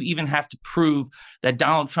 that you even have to prove that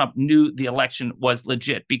Donald Trump knew the election was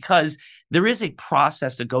legit, because there is a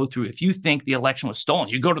process to go through. If you think the election was stolen,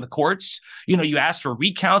 you go to the courts, you ask for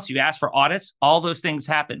recounts, you ask for audits, all those things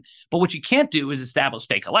happen. But what you can't do is establish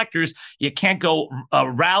fake electors. You can't go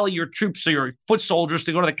rally your troops or your foot soldiers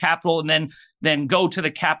to go to the Capitol and then go to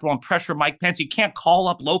the Capitol and pressure Mike Pence. You can't call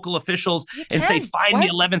up local officials and say, find me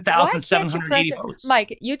 11,780 votes.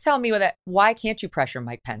 Mike, you tell me why can't you pressure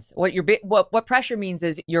Mike Pence? What pressure means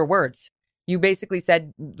is your words. You basically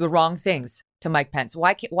said the wrong things to Mike Pence.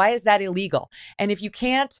 Why is that illegal? And if you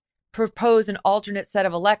can't propose an alternate set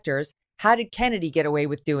of electors, how did Kennedy get away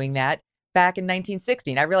with doing that back in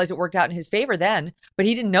 1916? I realize it worked out in his favor then, but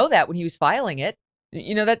he didn't know that when he was filing it.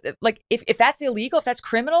 If that's illegal, if that's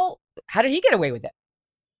criminal, how did he get away with it?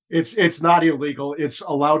 It's not illegal. It's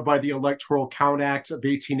allowed by the Electoral Count Act of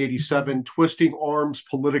 1887. Twisting arms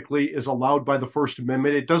politically is allowed by the First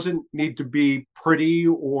Amendment. It doesn't need to be pretty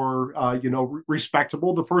or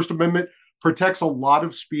respectable. The First Amendment protects a lot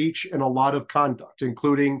of speech and a lot of conduct,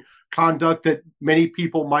 including conduct that many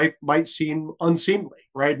people might seem unseemly,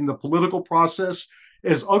 right? In the political process,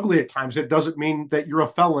 is ugly at times. It doesn't mean that you're a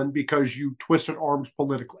felon because you twisted arms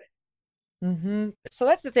politically. Mm-hmm. So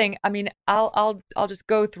that's the thing. I mean, I'll just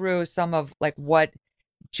go through some of like what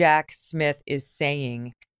Jack Smith is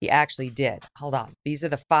saying he actually did. Hold on. These are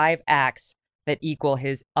the 5 acts that equal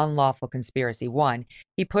his unlawful conspiracy. 1,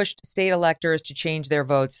 he pushed state electors to change their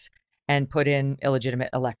votes and put in illegitimate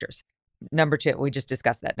electors. Number 2, we just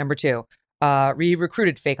discussed that. Number 2,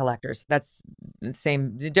 recruited fake electors. That's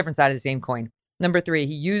the different side of the same coin. Number 3,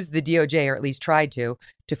 he used the DOJ, or at least tried to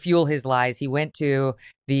fuel his lies. He went to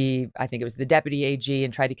I think it was the deputy AG,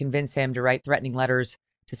 and tried to convince him to write threatening letters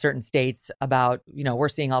to certain states about, we're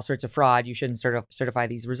seeing all sorts of fraud. You shouldn't certify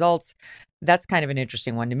these results. That's kind of an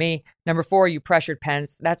interesting one to me. Number 4, you pressured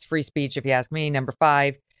Pence. That's free speech, if you ask me. Number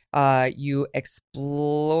 5, you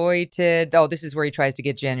exploited. Oh, this is where he tries to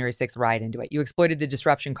get January 6th riot into it. You exploited the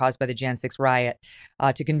disruption caused by the Jan 6 riot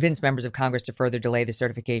to convince members of Congress to further delay the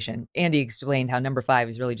certification. And he explained how number 5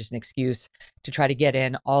 is really just an excuse to try to get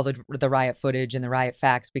in all the riot footage and the riot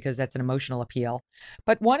facts because that's an emotional appeal.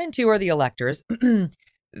 But 1 and 2 are the electors.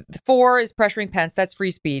 4 is pressuring Pence. That's free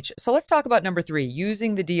speech. So let's talk about number 3,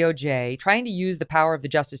 using the DOJ, trying to use the power of the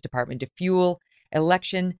Justice Department to fuel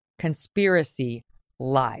election conspiracy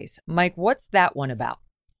lies. Mike, what's that one about?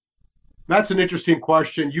 That's an interesting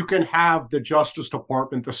question. You can have the Justice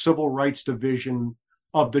Department, the Civil Rights Division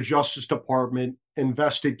of the Justice Department,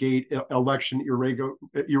 investigate election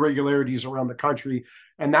irregularities around the country.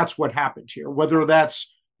 And that's what happened here. Whether that's,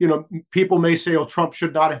 people may say, oh, Trump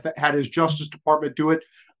should not have had his Justice Department do it.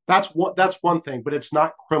 That's one thing, but it's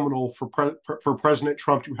not criminal for President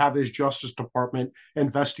Trump to have his Justice Department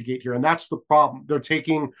investigate here. And that's the problem. They're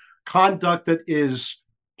taking conduct that is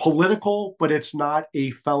political, but it's not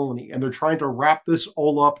a felony. And they're trying to wrap this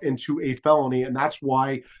all up into a felony. And that's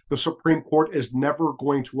why the Supreme Court is never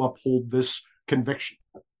going to uphold this conviction.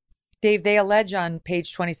 Dave, they allege on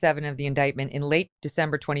page 27 of the indictment, in late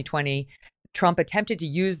December 2020, Trump attempted to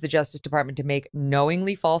use the Justice Department to make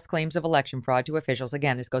knowingly false claims of election fraud to officials.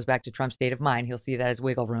 Again, this goes back to Trump's state of mind. He'll see that as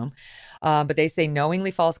wiggle room. But they say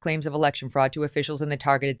knowingly false claims of election fraud to officials in the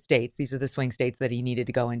targeted states. These are the swing states that he needed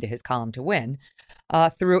to go into his column to win,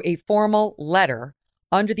 through a formal letter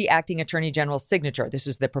under the acting attorney general's signature. This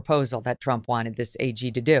was the proposal that Trump wanted this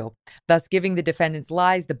AG to do, thus giving the defendant's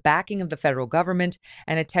lies the backing of the federal government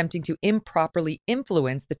and attempting to improperly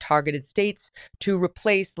influence the targeted states to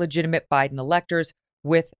replace legitimate Biden electors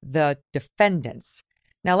with the defendants.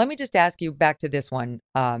 Now, let me just ask you back to this one,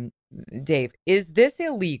 Dave. Is this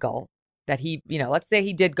illegal that he, let's say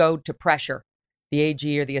he did go to pressure the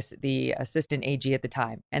AG or the assistant AG at the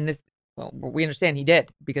time, and this, well, we understand he did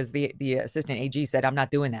because the assistant AG said, I'm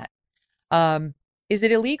not doing that. Is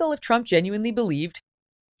it illegal if Trump genuinely believed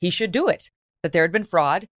he should do it, that there had been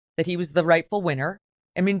fraud, that he was the rightful winner?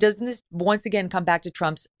 I mean, doesn't this once again come back to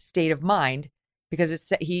Trump's state of mind?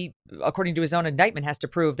 Because he, according to his own indictment, has to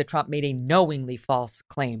prove that Trump made a knowingly false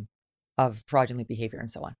claim of fraudulent behavior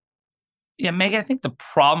and so on. Yeah, Meg, I think the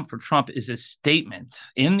problem for Trump is a statement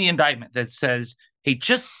in the indictment that says, hey,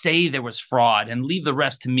 just say there was fraud and leave the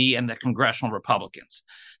rest to me and the congressional Republicans.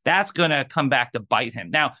 That's going to come back to bite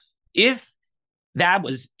him. Now, if that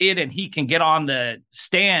was it and he can get on the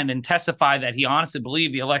stand and testify that he honestly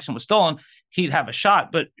believed the election was stolen, he'd have a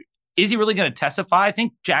shot. But is he really going to testify? I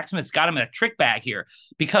think Jack Smith's got him in a trick bag here,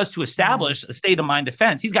 because to establish a state of mind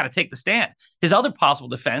defense, he's got to take the stand. His other possible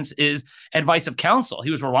defense is advice of counsel.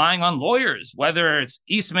 He was relying on lawyers, whether it's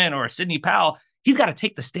Eastman or Sidney Powell. He's got to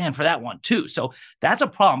take the stand for that one, too. So that's a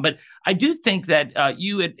problem. But I do think that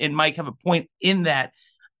you and Mike have a point in that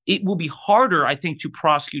it will be harder, I think, to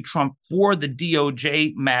prosecute Trump for the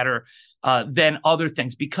DOJ matter than other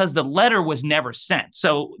things, because the letter was never sent.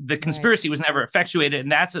 So the conspiracy was never effectuated.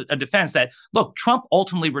 And that's a defense that, look, Trump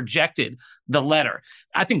ultimately rejected the letter.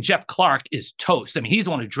 I think Jeff Clark is toast. I mean, he's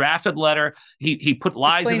the one who drafted the letter. He put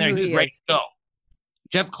lies in there and he's ready to go.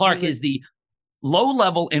 Jeff Clark is the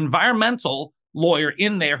low-level environmental lawyer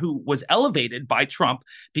in there who was elevated by Trump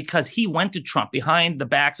because he went to Trump behind the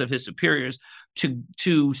backs of his superiors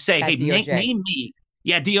to say, hey, name me.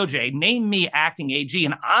 Yeah, DOJ, name me acting AG,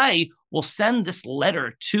 and I will send this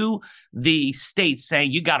letter to the states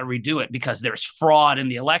saying you got to redo it because there's fraud in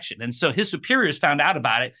the election. And so his superiors found out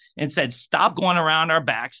about it and said, stop going around our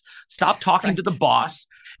backs, stop talking to the boss,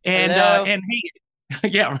 and hey,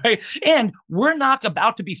 yeah, right. And we're not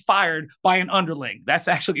about to be fired by an underling. That's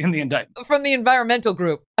actually in the indictment. From the environmental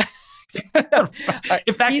group.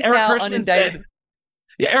 In fact, Eric Hirschman said,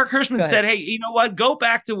 Eric Hirschman said, hey, you know what? Go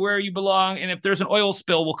back to where you belong. And if there's an oil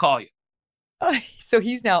spill, we'll call you. So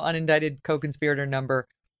he's now unindicted co-conspirator number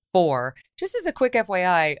 4. Just as a quick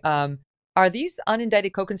FYI, Are these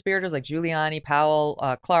unindicted co-conspirators like Giuliani,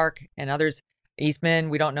 Powell, Clark, and others, Eastman,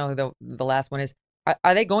 we don't know who the last one is.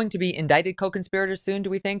 Are they going to be indicted co-conspirators soon, do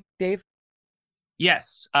we think, Dave?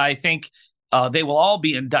 Yes, I think they will all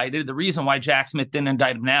be indicted. The reason why Jack Smith didn't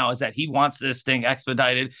indict him now is that he wants this thing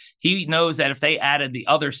expedited. He knows that if they added the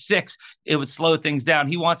other 6, it would slow things down.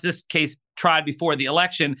 He wants this case tried before the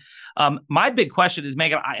election. My big question is,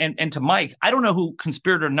 Megan, and to Mike, I don't know who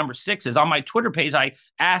conspirator number 6 is. On my Twitter page, I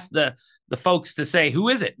asked the folks to say, who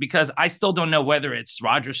is it? Because I still don't know whether it's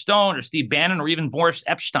Roger Stone or Steve Bannon or even Boris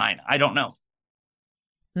Epstein. I don't know.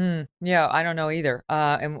 Yeah, I don't know either.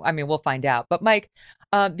 And I mean, we'll find out. But Mike,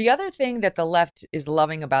 the other thing that the left is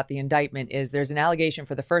loving about the indictment is there's an allegation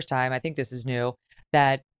for the first time, I think this is new,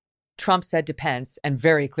 that Trump said to Pence, and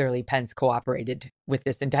very clearly Pence cooperated with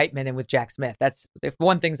this indictment and with Jack Smith. That's, if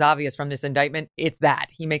one thing's obvious from this indictment, it's that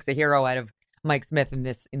he makes a hero out of Mike Smith in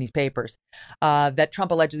these papers. That Trump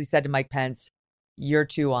allegedly said to Mike Pence, "You're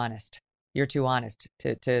too honest. You're too honest,"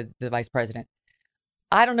 to the vice president.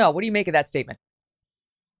 I don't know. What do you make of that statement?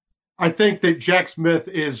 I think that Jack Smith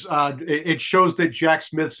is, it shows that Jack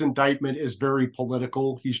Smith's indictment is very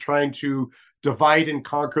political. He's trying to divide and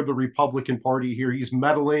conquer the Republican Party here. He's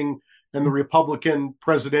meddling in the Republican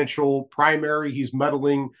presidential primary. He's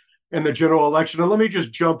meddling in the general election. And let me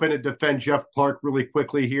just jump in and defend Jeff Clark really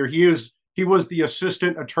quickly here. He was the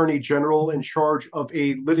assistant attorney general in charge of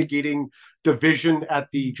a litigating division at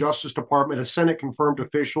the Justice Department, a Senate confirmed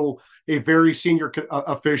official, a very senior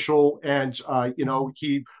official. And,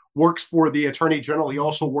 he works for the attorney general. He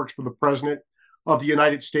also works for the president of the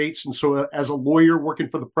United States. And so as a lawyer working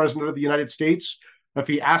for the president of the United States, if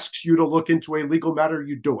he asks you to look into a legal matter,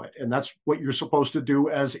 you do it. And that's what you're supposed to do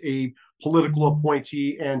as a political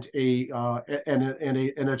appointee and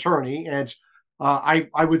an attorney. And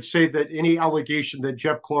I would say that any allegation that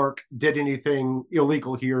Jeff Clark did anything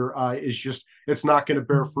illegal here it's not going to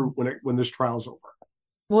bear fruit when this trial's over.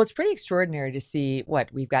 Well, it's pretty extraordinary to see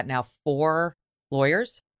we've got now 4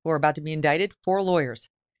 lawyers who are about to be indicted, 4 lawyers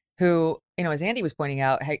who, as Andy was pointing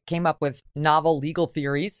out, came up with novel legal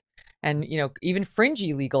theories and, even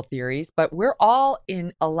fringy legal theories. But we're all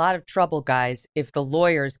in a lot of trouble, guys, if the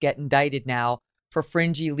lawyers get indicted now for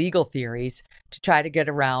fringy legal theories to try to get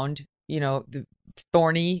around, the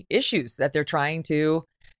thorny issues that they're trying to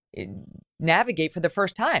navigate for the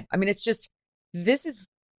first time. I mean, it's just,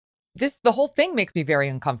 the whole thing makes me very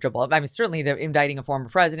uncomfortable. I mean, certainly they're indicting a former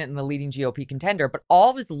president and the leading GOP contender, but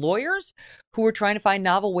all of his lawyers who are trying to find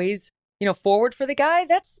novel ways, forward for the guy,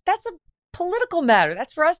 that's a political matter.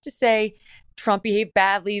 That's for us to say Trump behaved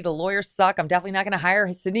badly, the lawyers suck, I'm definitely not going to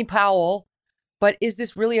hire Sidney Powell. But is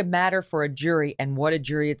this really a matter for a jury, and what a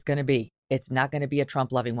jury it's going to be? It's not going to be a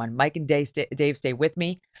Trump-loving one. Mike and Dave stay with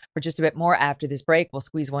me for just a bit more after this break. We'll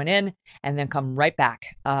squeeze one in and then come right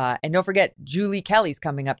back. And don't forget, Julie Kelly's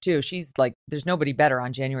coming up too. She's like, there's nobody better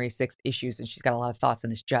on January 6th issues, and she's got a lot of thoughts on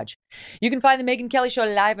this judge. You can find the Megyn Kelly Show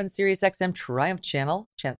live on SiriusXM Triumph Channel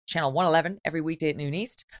 111 every weekday at noon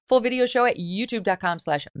East. Full video show at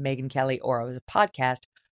youtube.com/Megyn Kelly, or as a podcast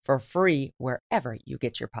for free wherever you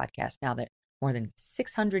get your podcast. Now that more than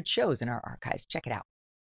 600 shows in our archives. Check it out.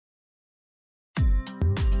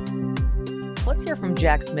 Let's hear from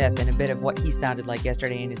Jack Smith and a bit of what he sounded like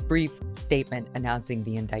yesterday in his brief statement announcing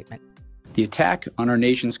the indictment. The attack on our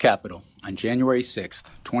nation's capital on January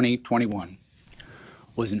 6th, 2021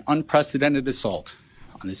 was an unprecedented assault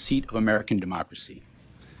on the seat of American democracy.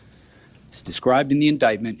 As described in the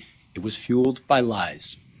indictment, it was fueled by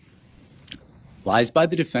lies. Lies by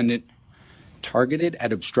the defendant targeted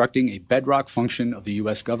at obstructing a bedrock function of the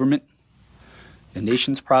U.S. government, the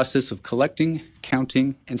nation's process of collecting,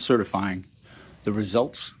 counting, and certifying the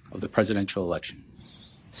results of the presidential election.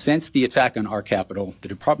 Since the attack on our Capitol, the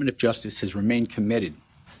Department of Justice has remained committed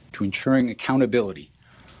to ensuring accountability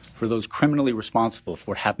for those criminally responsible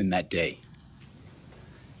for what happened that day.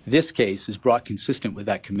 This case is brought consistent with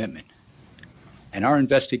that commitment, and our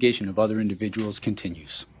investigation of other individuals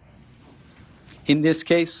continues. In this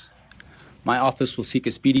case, my office will seek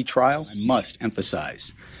a speedy trial and must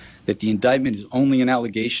emphasize that the indictment is only an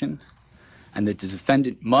allegation and that the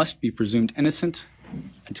defendant must be presumed innocent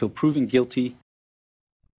until proven guilty.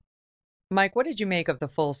 Mike, what did you make of the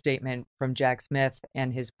full statement from Jack Smith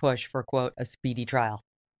and his push for, quote, a speedy trial?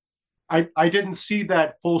 I didn't see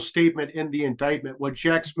that full statement in the indictment. What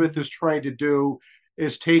Jack Smith is trying to do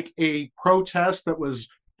is take a protest that was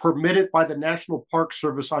permitted by the National Park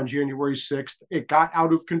Service on January 6th. It got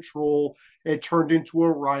out of control. It turned into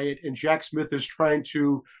a riot. And Jack Smith is trying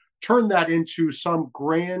to turn that into some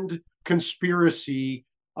grand conspiracy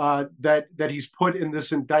that he's put in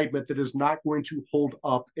this indictment that is not going to hold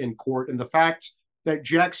up in court. And the fact that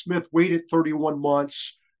Jack Smith waited 31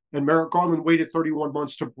 months and Merrick Garland waited 31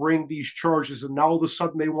 months to bring these charges. And now all of a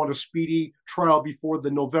sudden they want a speedy trial before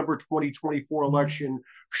the November 2024 election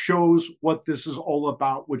shows what this is all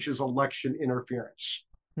about, which is election interference.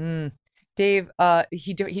 Dave,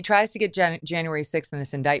 he tries to get January 6th in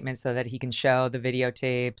this indictment so that he can show the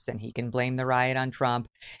videotapes and he can blame the riot on Trump.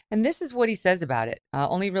 And this is what he says about it.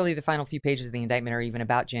 Only really the final few pages of the indictment are even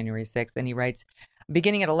about January 6th. And he writes,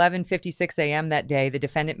 beginning at 11:56 a.m. that day, the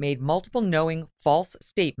defendant made multiple knowing false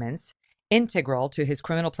statements integral to his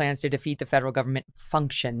criminal plans to defeat the federal government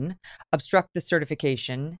function, obstruct the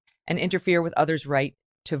certification, and interfere with others' right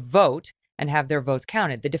to vote and have their votes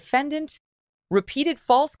counted. The defendant repeated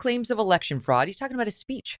false claims of election fraud. He's talking about his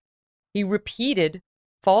speech. He repeated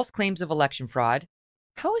false claims of election fraud.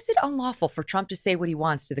 How is it unlawful for Trump to say what he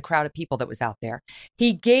wants to the crowd of people that was out there?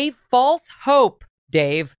 He gave false hope,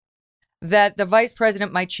 Dave, that the vice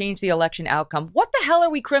president might change the election outcome. What the hell are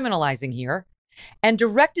we criminalizing here? And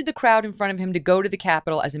directed the crowd in front of him to go to the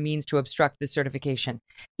Capitol as a means to obstruct the certification.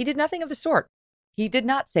 He did nothing of the sort. He did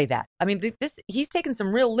not say that. I mean, he's taken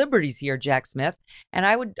some real liberties here, Jack Smith, and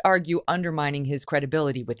I would argue undermining his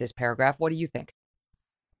credibility with this paragraph. What do you think?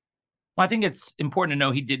 Well, I think it's important to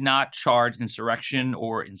know he did not charge insurrection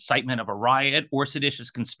or incitement of a riot or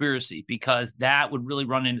seditious conspiracy, because that would really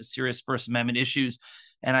run into serious First Amendment issues.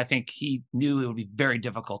 And I think he knew it would be very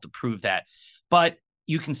difficult to prove that. But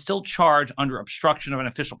you can still charge under obstruction of an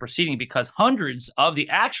official proceeding because hundreds of the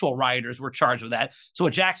actual rioters were charged with that. So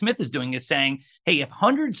what Jack Smith is doing is saying, hey, if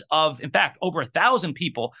hundreds of, in fact, over 1,000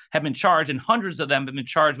 people have been charged and hundreds of them have been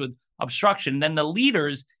charged with obstruction, then the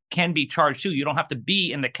leaders can be charged too. You don't have to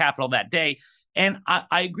be in the Capitol that day. And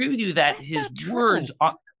I agree with you that his words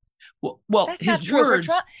are, well, that's his not true. words.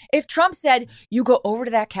 If Trump said, you go over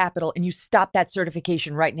to that Capitol and you stop that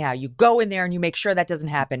certification right now, you go in there and you make sure that doesn't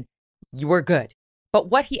happen, you were good. But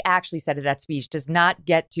what he actually said in that speech does not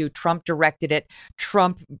get to Trump directed it.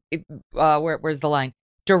 Trump, where's the line?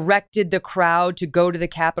 Directed the crowd to go to the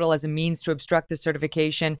Capitol as a means to obstruct the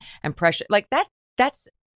certification and pressure. Like that's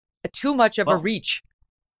too much of a reach.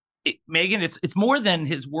 Megan, it's more than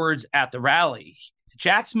his words at the rally.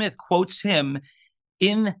 Jack Smith quotes him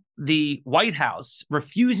in the White House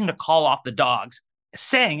refusing to call off the dogs,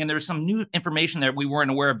 saying, and there's some new information that we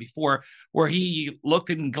weren't aware of before, where he looked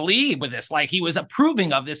in glee with this, like he was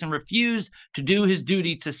approving of this and refused to do his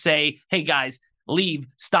duty to say, hey, guys, leave,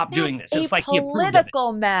 stop doing this. It's like he approved of it. That's a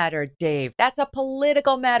political matter, Dave. That's a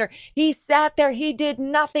political matter. He sat there. He did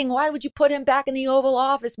nothing. Why would you put him back in the Oval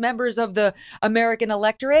Office, members of the American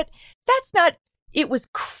electorate? That's not, it was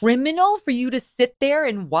criminal for you to sit there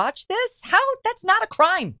and watch this? How? That's not a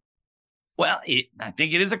crime. Well, I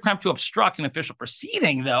think it is a crime to obstruct an official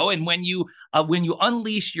proceeding, though. And when you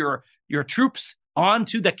unleash your troops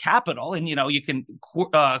onto the Capitol, and you can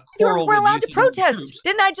quarrel. We're allowed to protest.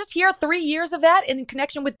 Didn't I just hear 3 years of that in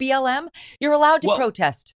connection with BLM? You're allowed to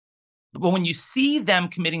protest. But when you see them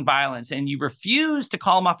committing violence and you refuse to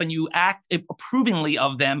call them off and you act approvingly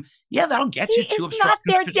of them, yeah, that'll get you to obstruct. He's not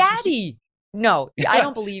their daddy. No, I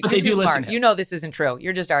don't believe you're too smart. You know this isn't true.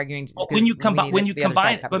 You're just arguing. When you combine,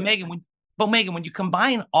 but Megan, when you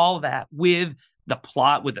combine all that with the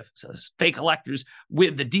plot, with the fake electors,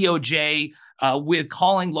 with the DOJ, with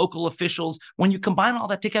calling local officials, when you combine all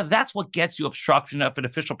that together, that's what gets you obstruction of an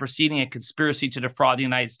official proceeding and conspiracy to defraud the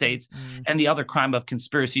United States and the other crime of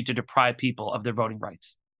conspiracy to deprive people of their voting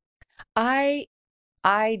rights. I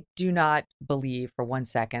do not believe for 1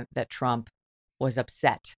 second that Trump was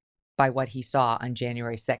upset by what he saw on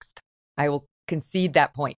January 6th. I will concede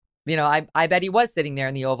that point. I bet he was sitting there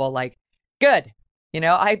in the Oval like, good.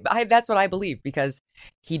 That's what I believe, because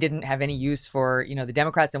he didn't have any use for, the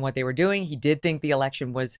Democrats and what they were doing. He did think the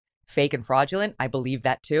election was fake and fraudulent. I believe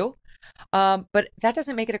that too. But that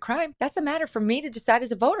doesn't make it a crime. That's a matter for me to decide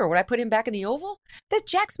as a voter. Would I put him back in the Oval? That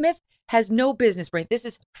Jack Smith has no business bringing. This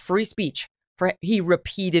is free speech. He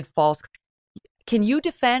repeated false. Can you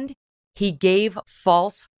defend he gave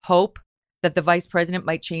false hope that the vice president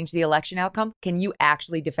might change the election outcome? Can you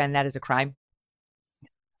actually defend that as a crime?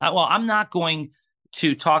 Well, I'm not going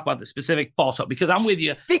to talk about the specific false hope because I'm with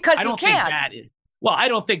you. Because I don't think that is. Well, I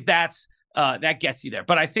don't think that's that gets you there.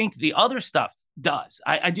 But I think the other stuff does.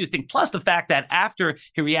 I do think. Plus the fact that after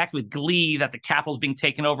he reacted with glee that the Capitol's being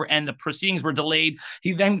taken over and the proceedings were delayed,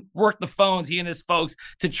 he then worked the phones, he and his folks,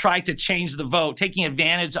 to try to change the vote, taking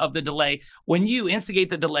advantage of the delay. When you instigate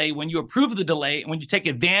the delay, when you approve of the delay, and when you take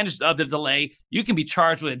advantage of the delay, you can be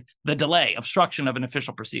charged with the delay, obstruction of an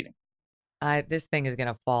official proceeding. This thing is going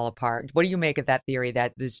to fall apart. What do you make of that theory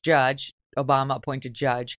that this judge, Obama-appointed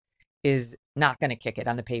judge, is not going to kick it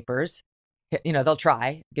on the papers? they'll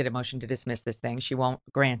try, get a motion to dismiss this thing. She won't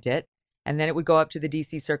grant it. And then it would go up to the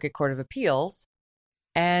D.C. Circuit Court of Appeals.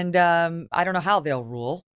 And I don't know how they'll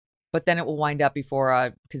rule, but then it will wind up before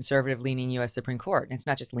a conservative-leaning U.S. Supreme Court. And it's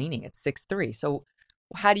not just leaning, it's 6-3. So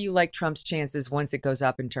how do you like Trump's chances once it goes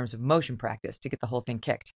up in terms of motion practice to get the whole thing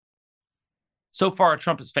kicked? So far,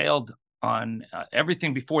 Trump has failed on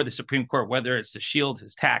everything before the Supreme Court, whether it's to shield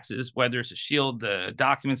his taxes, whether it's to shield the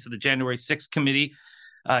documents of the January 6th committee.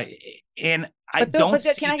 Can I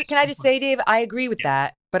just say, Dave, I agree with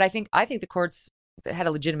that, but I think the courts had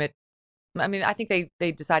a legitimate. I mean, I think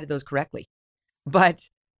they decided those correctly, but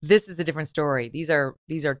this is a different story. These are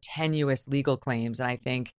tenuous legal claims, and I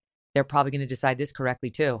think they're probably going to decide this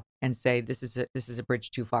correctly too, and say this is a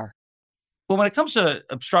bridge too far. Well, when it comes to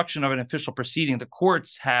obstruction of an official proceeding, the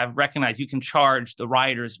courts have recognized you can charge the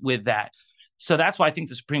rioters with that. So that's why I think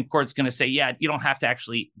the Supreme Court's going to say, yeah, you don't have to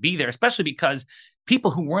actually be there, especially because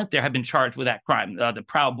people who weren't there have been charged with that crime. The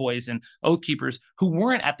Proud Boys and Oath Keepers who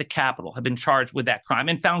weren't at the Capitol have been charged with that crime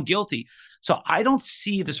and found guilty. So I don't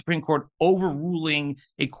see the Supreme Court overruling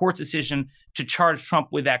a court's decision to charge Trump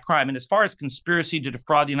with that crime. And as far as conspiracy to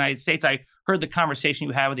defraud the United States, I heard the conversation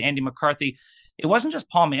you had with Andy McCarthy. It wasn't just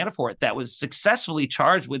Paul Manafort that was successfully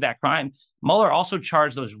charged with that crime. Mueller also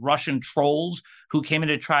charged those Russian trolls who came in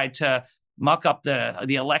to try to muck up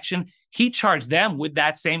the election. He charged them with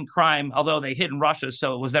that same crime, although they hid in Russia,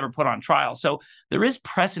 so it was never put on trial. So there is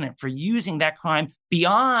precedent for using that crime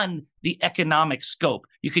beyond the economic scope.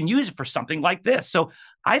 You can use it for something like this. So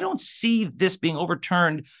I don't see this being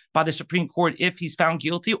overturned by the Supreme Court if he's found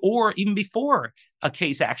guilty or even before a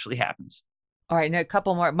case actually happens. All right, now a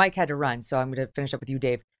couple more. Mike had to run, so I'm going to finish up with you,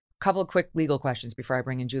 Dave. Couple of quick legal questions before I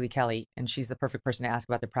bring in Julie Kelly, and she's the perfect person to ask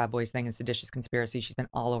about the Proud Boys thing and seditious conspiracy. She's been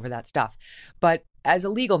all over that stuff. But as a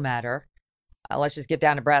legal matter, let's just get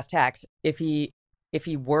down to brass tacks. If he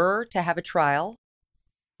were to have a trial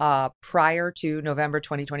prior to November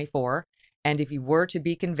 2024, and if he were to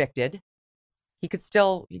be convicted, he could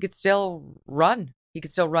still run. He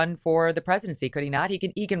could still run for the presidency, could he not?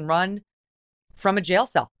 He can run from a jail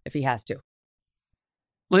cell if he has to.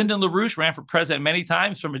 Lyndon LaRouche ran for president many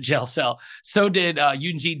times from a jail cell. So did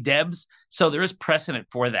Eugene Debs. So there is precedent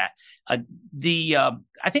for that. I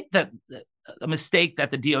think that a mistake that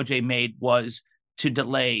the DOJ made was to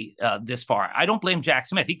delay this far. I don't blame Jack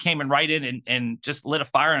Smith. He came in right in and just lit a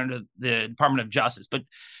fire under the Department of Justice. But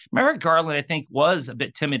Merrick Garland, I think, was a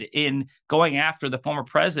bit timid in going after the former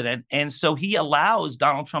president. And so he allows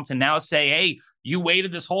Donald Trump to now say, hey, you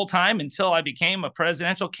waited this whole time until I became a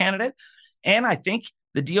presidential candidate. And I think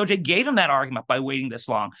the DOJ gave him that argument by waiting this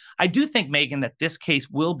long. I do think, Megyn, that this case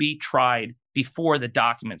will be tried before the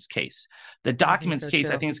documents case. The documents case,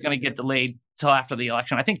 I think, is going to get delayed till after the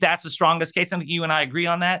election. I think that's the strongest case. I think you and I agree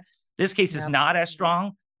on that. This case is not as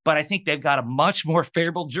strong, but I think they've got a much more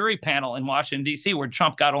favorable jury panel in Washington, D.C., where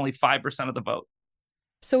Trump got only 5% of the vote.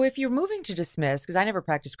 So if you're moving to dismiss, because I never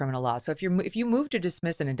practiced criminal law, so if you move to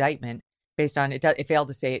dismiss an indictment based on it failed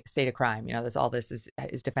to state a crime, all this is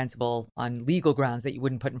defensible on legal grounds that you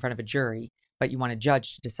wouldn't put in front of a jury, but you want a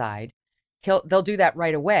judge to decide. They'll do that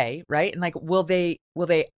right away, right? And will they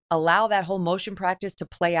allow that whole motion practice to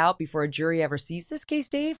play out before a jury ever sees this case,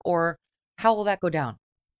 Dave? Or how will that go down?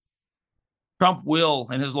 Trump will,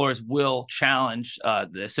 and his lawyers will, challenge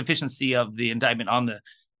the sufficiency of the indictment on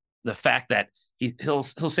the fact that he'll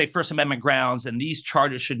say First Amendment grounds and these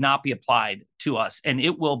charges should not be applied to us. And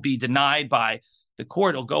it will be denied by the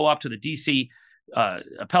court. It'll go up to the D.C.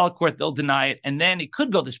 appellate court. They'll deny it. And then it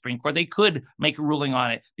could go to the Supreme Court. They could make a ruling on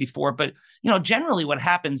it before. But, generally what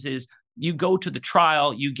happens is you go to the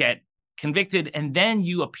trial, you get convicted, and then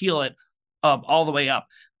you appeal it all the way up.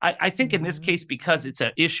 I think in this case, because it's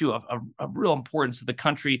an issue of real importance to the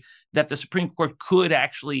country, that the Supreme Court could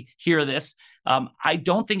actually hear this. I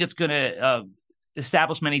don't think it's going to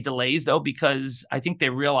establish many delays, though, because I think they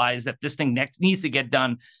realize that this thing needs to get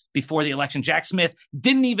done before the election. Jack Smith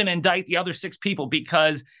didn't even indict the other 6 people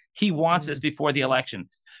because he wants this before the election.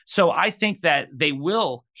 So I think that they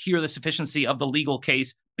will hear the sufficiency of the legal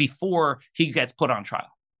case before he gets put on trial.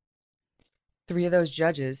 3 of those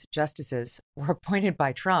justices were appointed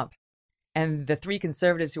by Trump. And the 3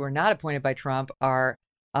 conservatives who are not appointed by Trump are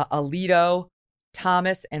Alito,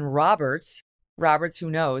 Thomas, and Roberts. Roberts, who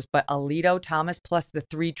knows, but Alito, Thomas, plus the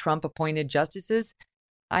 3 Trump-appointed justices.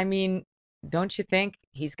 I mean, don't you think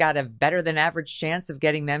he's got a better than average chance of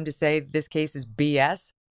getting them to say this case is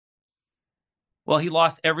BS? Well, he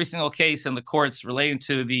lost every single case in the courts relating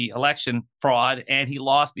to the election fraud, and he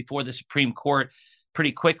lost before the Supreme Court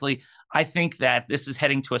pretty quickly. I think that this is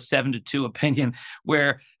heading to a 7-2 opinion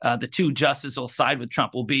where the 2 justices will side with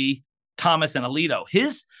Trump will be Thomas and Alito.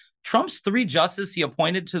 His Trump's 3 justices he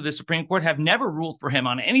appointed to the Supreme Court have never ruled for him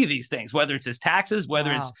on any of these things, whether it's his taxes,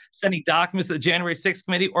 whether it's sending documents to the January 6th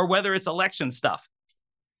committee, or whether it's election stuff.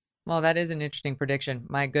 Well, that is an interesting prediction.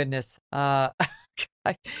 My goodness.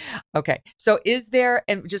 Okay. So is there,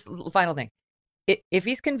 and just final thing, if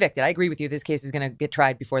he's convicted, I agree with you, this case is going to get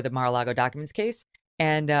tried before the Mar-a-Lago documents case,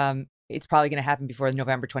 and it's probably going to happen before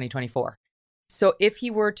November 2024. So if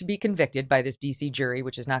he were to be convicted by this DC jury,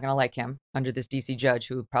 which is not going to like him, under this DC judge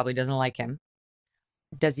who probably doesn't like him,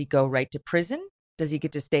 does he go right to prison? Does he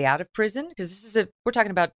get to stay out of prison? Because we're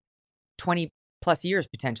talking about 20 plus years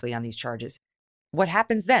potentially on these charges. What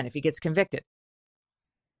happens then if he gets convicted?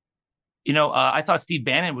 I thought Steve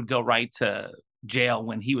Bannon would go right to jail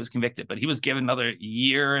when he was convicted, but he was given another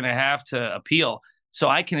year and a half to appeal. So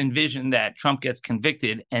I can envision that Trump gets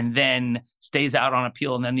convicted and then stays out on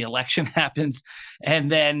appeal, and then the election happens, and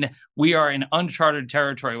then we are in uncharted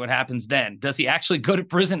territory. What happens then? Does he actually go to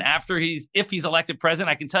prison if he's elected president?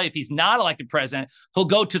 I can tell you, if he's not elected president, he'll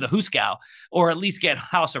go to the Huskow or at least get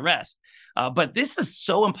house arrest. But this is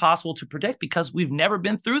so impossible to predict because we've never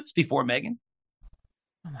been through this before, Megan.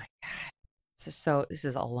 Oh my God, this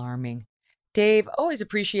is alarming. Dave, always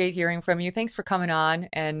appreciate hearing from you. Thanks for coming on.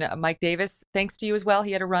 And Mike Davis, thanks to you as well.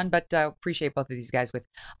 He had to run, but appreciate both of these guys with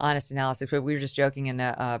honest analysis. But we were just joking in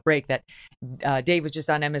the break that Dave was just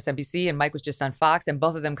on MSNBC and Mike was just on Fox, and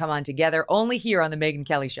both of them come on together only here on the Megyn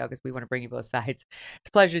Kelly Show because we want to bring you both sides. It's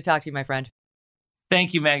a pleasure to talk to you, my friend.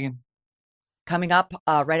 Thank you, Megan. Coming up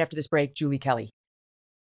right after this break, Julie Kelly.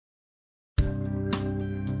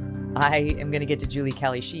 I am going to get to Julie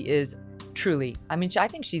Kelly. She is truly, I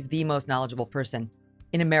think she's the most knowledgeable person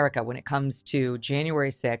in America when it comes to January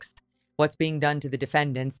 6th, what's being done to the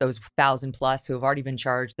defendants, those 1,000 plus who have already been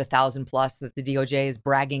charged, the 1,000 plus that the DOJ is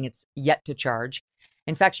bragging it's yet to charge.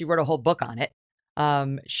 In fact, she wrote a whole book on it.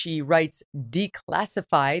 She writes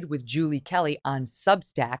Declassified with Julie Kelly on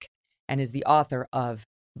Substack and is the author of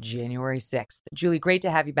January 6th. Julie, great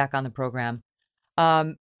to have you back on the program.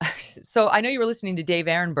 So I know you were listening to Dave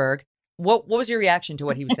Aronberg. What was your reaction to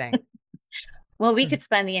what he was saying? Well, we could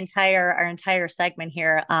spend our entire segment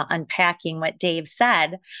here unpacking what Dave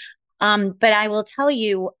said. But I will tell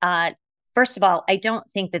you, first of all, I don't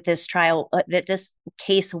think that this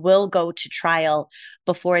case will go to trial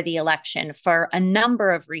before the election for a number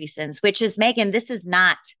of reasons, which is, Megan, this is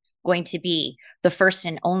not going to be the first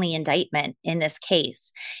and only indictment in this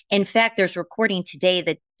case. In fact, there's reporting today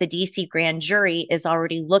that the DC grand jury is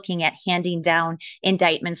already looking at handing down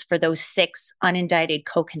indictments for those 6 unindicted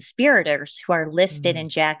co-conspirators who are listed in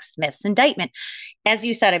Jack Smith's indictment. As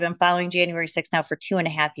you said, I've been following January 6th now for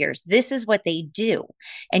 2.5 years. This is what they do.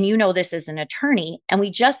 And you know this as an attorney. And we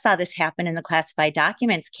just saw this happen in the classified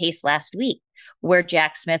documents case last week, where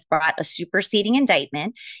Jack Smith brought a superseding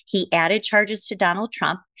indictment. He added charges to Donald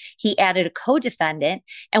Trump. He added a co-defendant.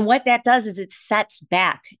 And what that does is it sets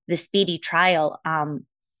back the Speedy Trial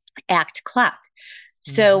Act clock.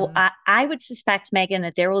 So I would suspect, Megan,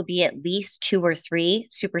 that there will be at least 2 or 3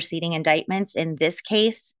 superseding indictments in this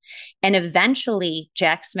case. And eventually,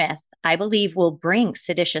 Jack Smith, I believe, will bring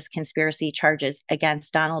seditious conspiracy charges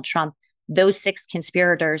against Donald Trump, those 6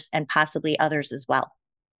 conspirators, and possibly others as well.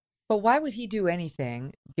 But why would he do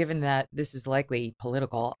anything, given that this is likely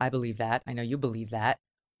political? I believe that. I know you believe that.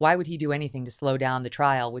 Why would he do anything to slow down the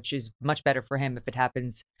trial, which is much better for him if it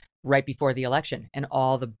happens right before the election and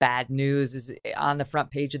all the bad news is on the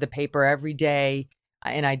front page of the paper every day?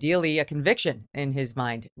 And ideally, a conviction in his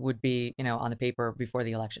mind would be, on the paper before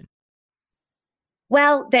the election.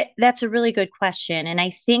 Well, that's a really good question. And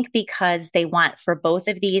I think because they want for both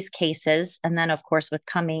of these cases, and then, of course, what's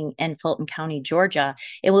coming in Fulton County, Georgia,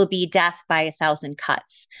 it will be death by 1,000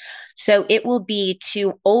 cuts. So it will be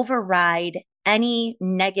to override any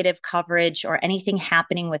negative coverage or anything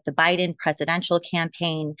happening with the Biden presidential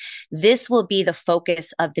campaign. This will be the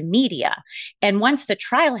focus of the media. And once the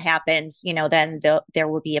trial happens, then there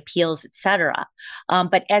will be appeals, et cetera.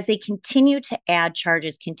 But as they continue to add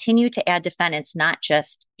charges, continue to add defendants, not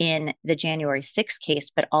just in the January 6th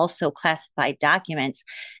case, but also classified documents,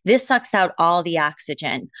 this sucks out all the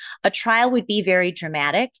oxygen. A trial would be very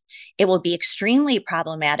dramatic. It will be extremely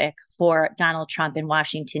problematic for Donald Trump in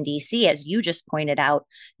Washington, D.C., as you just pointed out,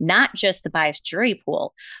 not just the biased jury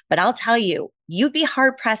pool, but I'll tell you, you'd be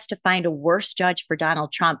hard pressed to find a worse judge for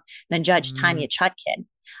Donald Trump than Judge Tanya Chutkin.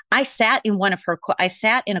 I sat in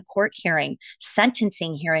a court hearing,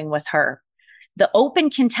 sentencing hearing with her. The open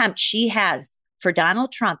contempt she has for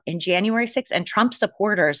Donald Trump in January 6th and Trump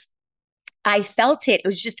supporters, I felt it. It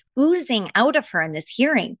was just oozing out of her in this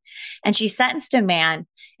hearing. And she sentenced a man,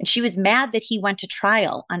 and she was mad that he went to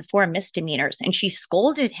trial on 4 misdemeanors. And she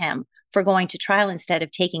scolded him for going to trial instead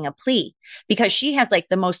of taking a plea, because she has like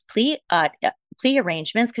the most plea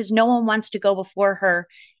arrangements because no one wants to go before her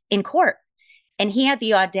in court. And he had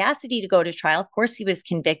the audacity to go to trial. Of course, he was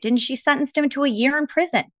convicted, and she sentenced him to a year in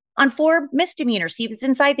prison on 4 misdemeanors. He was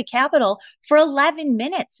inside the Capitol for 11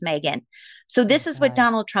 minutes, Megan. So this is what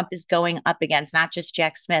Donald Trump is going up against, not just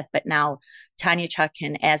Jack Smith, but now Tanya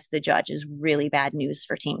Chutkan as the judge is really bad news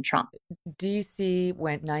for Team Trump. DC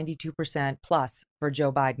went 92% plus for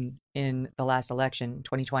Joe Biden in the last election,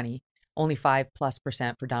 2020, only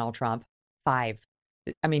 5+% for Donald Trump. 5.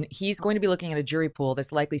 I mean, he's going to be looking at a jury pool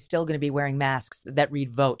that's likely still going to be wearing masks that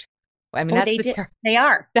read vote. I mean, they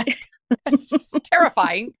are. That's just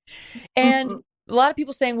terrifying. And a lot of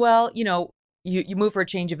people saying, well, you know, you move for a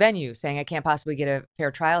change of venue, saying I can't possibly get a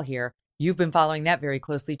fair trial here. You've been following that very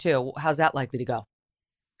closely, too. How's that likely to go?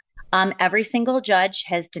 Every single judge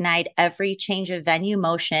has denied every change of venue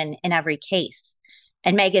motion in every case.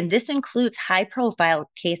 And Megan, this includes high profile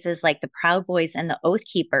cases like the Proud Boys and the Oath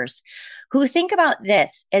Keepers, who, think about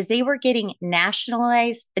this, as they were getting national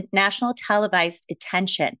televised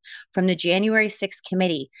attention from the January 6th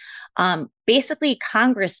committee, basically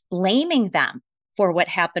Congress blaming them for what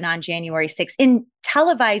happened on January 6th in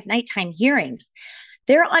televised nighttime hearings.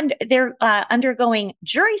 They're undergoing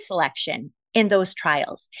jury selection in those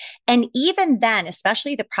trials. And even then,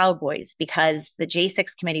 especially the Proud Boys, because the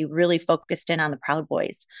J6 committee really focused in on the Proud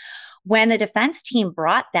Boys. When the defense team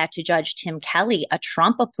brought that to Judge Tim Kelly, a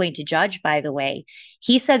Trump appointed judge, by the way,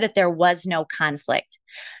 he said that there was no conflict.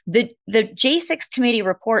 The J6 committee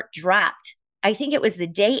report dropped, I think it was the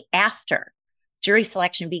day after jury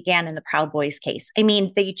selection began in the Proud Boys case. I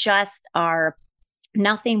mean, they just are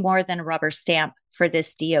nothing more than a rubber stamp for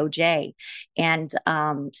this DOJ. And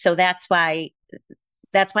so that's why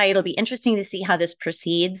it'll be interesting to see how this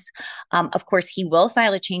proceeds. Of course, he will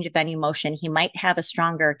file a change of venue motion. He might have a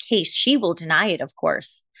stronger case. She will deny it, of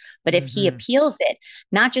course. But if he appeals it,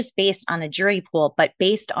 not just based on the jury pool, but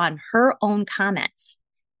based on her own comments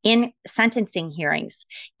in sentencing hearings,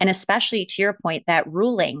 and especially to your point, that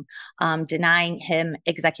ruling denying him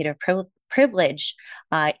executive privilege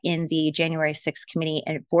in the January 6th committee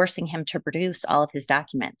and forcing him to produce all of his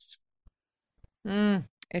documents.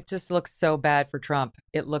 It just looks so bad for Trump.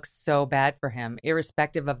 It looks so bad for him,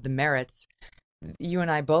 irrespective of the merits. You and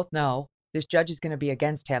I both know this judge is going to be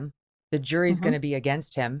against him. The jury's going to be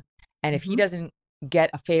against him. And if he doesn't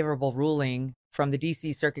get a favorable ruling from the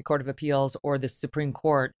DC Circuit Court of Appeals or the Supreme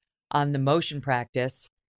Court on the motion practice,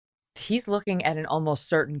 he's looking at an almost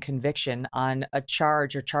certain conviction on a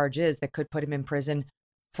charge or charges that could put him in prison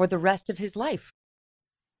for the rest of his life.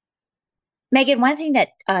 Megan, one thing that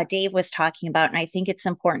Dave was talking about, and I think it's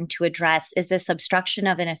important to address, is this obstruction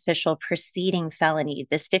of an official proceeding felony,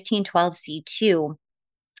 this 1512C2,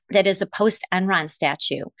 that is a post-Enron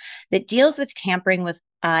statute that deals with tampering with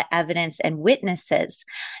evidence and witnesses.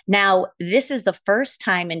 Now, this is the first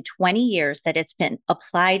time in 20 years that it's been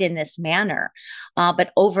applied in this manner,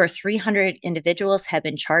 but over 300 individuals have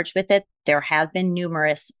been charged with it. There have been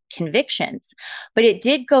numerous convictions, but it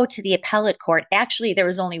did go to the appellate court. Actually, there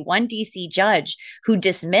was only one DC judge who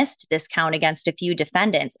dismissed this count against a few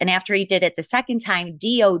defendants. And after he did it the second time,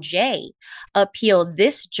 DOJ appealed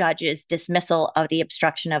this judge's dismissal of the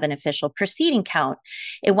obstruction of an official proceeding count.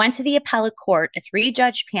 It went to the appellate court, a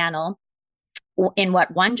 3-judge panel, in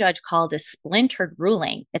what one judge called a splintered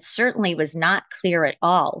ruling. It certainly was not clear at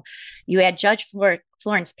all. You had Judge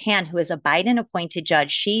Florence Pan, who is a Biden-appointed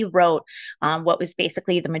judge. She wrote what was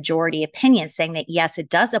basically the majority opinion, saying that, yes, it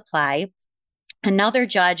does apply. Another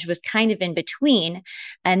judge was kind of in between.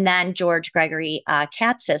 And then George Gregory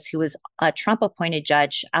Katsas, who was a Trump-appointed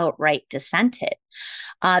judge, outright dissented.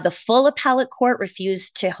 The full appellate court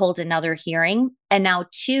refused to hold another hearing. And now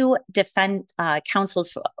 2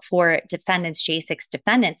 counsels for defendants, J6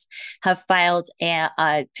 defendants, have filed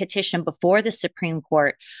a petition before the Supreme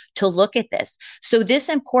Court to look at this. So this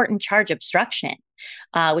important charge, obstruction,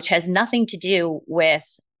 which has nothing to do with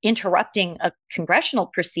interrupting a congressional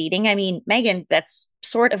proceeding. I mean, Megan, that's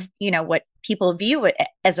sort of, what people view it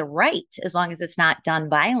as a right, as long as it's not done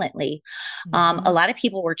violently. A lot of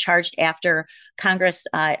people were charged after Congress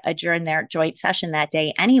adjourned their joint session that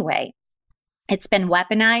day anyway. It's been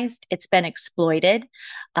weaponized. It's been exploited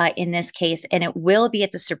in this case, and it will be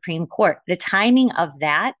at the Supreme Court. The timing of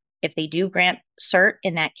that, if they do grant cert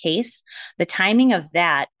in that case, the timing of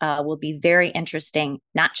that will be very interesting,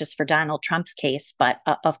 not just for Donald Trump's case, but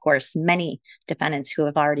of course, many defendants who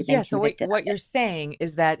have already been convicted. So what you're saying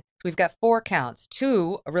is that we've got 4 counts.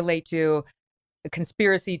 2 relate to a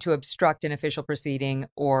conspiracy to obstruct an official proceeding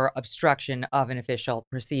or obstruction of an official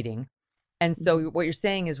proceeding. And so what you're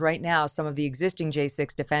saying is right now, some of the existing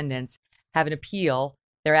J6 defendants have an appeal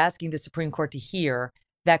they're asking the Supreme Court to hear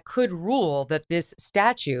that could rule that this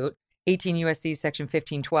statute, 18 U.S.C. Section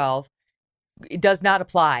 1512, it does not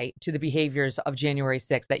apply to the behaviors of January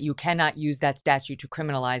 6th, that you cannot use that statute to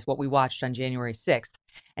criminalize what we watched on January 6th.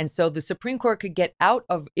 And so the Supreme Court could get out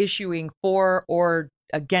of issuing for or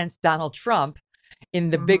against Donald Trump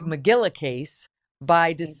in the big Magilla case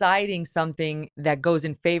by deciding something that goes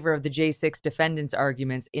in favor of the J6 defendants'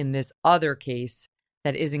 arguments in this other case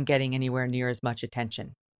that isn't getting anywhere near as much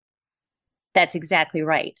attention. That's exactly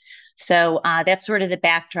right. So that's sort of the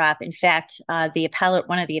backdrop. In fact,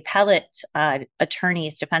 one of the appellate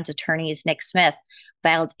defense attorneys, Nick Smith,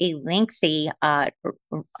 filed a lengthy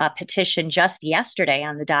petition just yesterday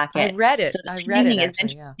on the docket. I read it. So the I read it. timing is Actually,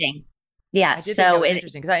 interesting. Yeah. I did think that was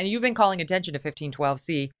interesting because you've been calling attention to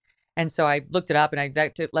 1512C. And so I looked it up, and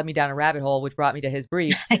that led me down a rabbit hole, which brought me to his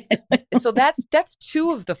brief. So that's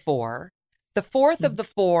two of the four. The fourth of the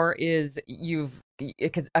four is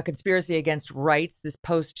a conspiracy against rights, this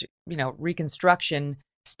post, Reconstruction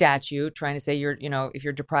statute trying to say if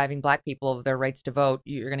you're depriving Black people of their rights to vote,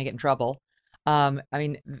 you're going to get in trouble.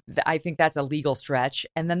 I think that's a legal stretch.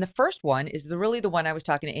 And then the first one is really the one I was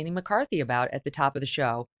talking to Andy McCarthy about at the top of the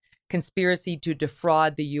show, conspiracy to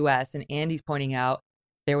defraud the U.S. And Andy's pointing out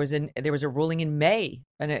there was a ruling in May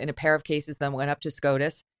in a pair of cases that went up to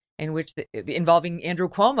SCOTUS in which involving Andrew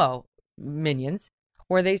Cuomo minions,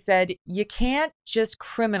 where they said you can't just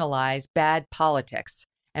criminalize bad politics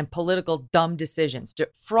and political dumb decisions.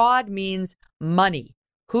 Fraud means money.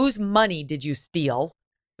 Whose money did you steal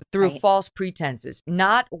through false pretenses?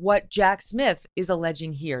 Not what Jack Smith is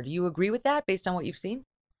alleging here. Do you agree with that based on what you've seen?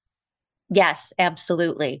 Yes,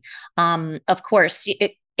 absolutely. Of course.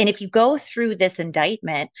 And if you go through this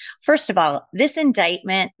indictment, first of all, this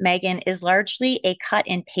indictment, Megan, is largely a cut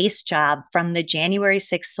and paste job from the January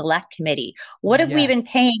 6th Select Committee. What have we been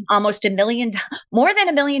paying almost more than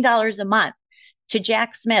 $1 million a month to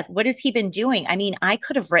Jack Smith? What has he been doing? I mean, I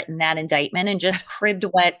could have written that indictment and just cribbed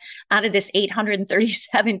what out of this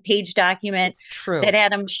 837-page document that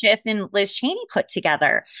Adam Schiff and Liz Cheney put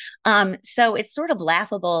together. So it's sort of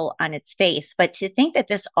laughable on its face. But to think that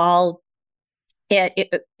this all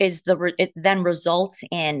it then results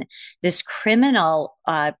in this criminal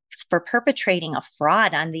for perpetrating a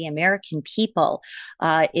fraud on the American people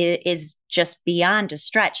is just beyond a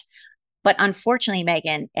stretch. But unfortunately,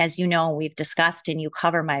 Megan, as you know, we've discussed and you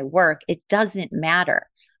cover my work, it doesn't matter.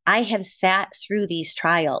 I have sat through these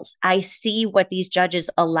trials. I see what these judges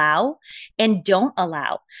allow and don't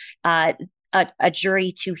allow a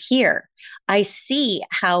jury to hear. I see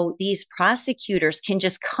how these prosecutors can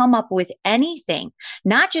just come up with anything,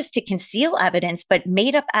 not just to conceal evidence, but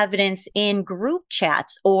made up evidence in group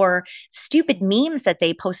chats or stupid memes that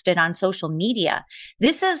they posted on social media.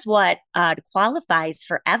 This is what qualifies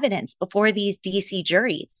for evidence before these DC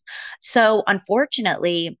juries. So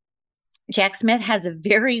unfortunately, Jack Smith has a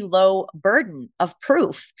very low burden of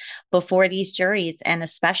proof before these juries, and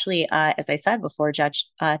especially, as I said, before Judge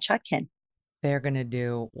Chutkan. They're going to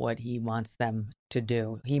do what he wants them to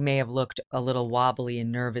do. He may have looked a little wobbly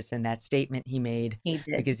and nervous in that statement he made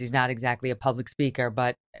because he's not exactly a public speaker.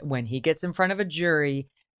 But when he gets in front of a jury,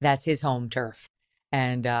 that's his home turf.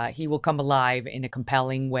 And he will come alive in a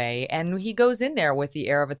compelling way. And he goes in there with the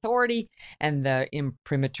air of authority and the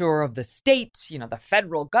imprimatur of the state, the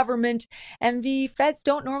federal government. And the feds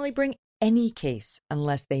don't normally bring any case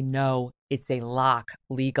unless they know it's a lock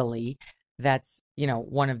legally. That's,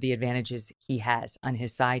 one of the advantages he has on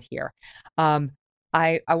his side here.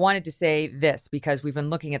 I wanted to say this because we've been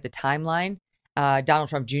looking at the timeline. Donald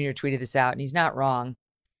Trump Jr. tweeted this out, and he's not wrong.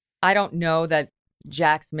 I don't know that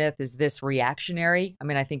Jack Smith is this reactionary. I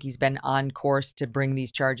mean, I think he's been on course to bring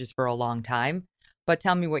these charges for a long time. But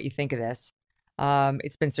tell me what you think of this.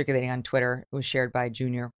 It's been circulating on Twitter. It was shared by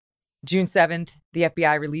Jr. June 7th, the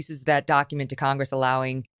FBI releases that document to Congress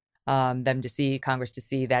allowing Congress to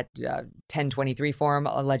see that 1023 form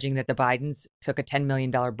alleging that the Bidens took a $10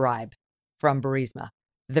 million bribe from Burisma.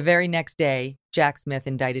 The very next day, Jack Smith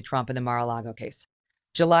indicted Trump in the Mar-a-Lago case.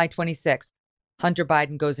 July 26th, Hunter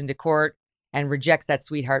Biden goes into court and rejects that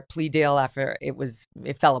sweetheart plea deal after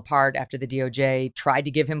it fell apart after the DOJ tried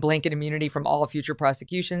to give him blanket immunity from all future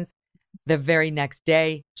prosecutions. The very next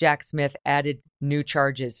day, Jack Smith added new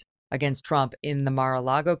charges against Trump in the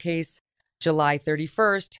Mar-a-Lago case. July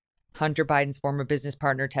 31st, Hunter Biden's former business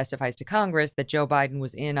partner testifies to Congress that Joe Biden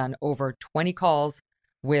was in on over 20 calls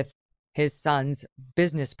with his son's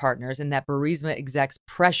business partners and that Burisma execs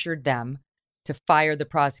pressured them to fire the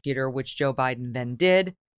prosecutor, which Joe Biden then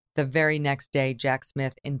did. The very next day, Jack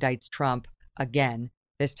Smith indicts Trump again,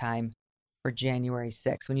 this time for January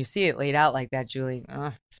 6th. When you see it laid out like that, Julie,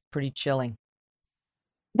 it's pretty chilling.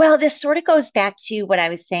 Well, this sort of goes back to what I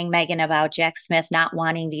was saying, Megan, about Jack Smith not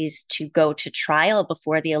wanting these to go to trial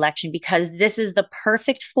before the election, because this is the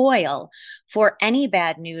perfect foil for any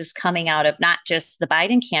bad news coming out of not just the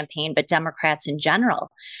Biden campaign, but Democrats in general.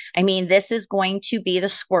 I mean, this is going to be the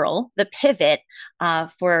squirrel, the pivot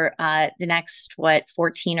for the next,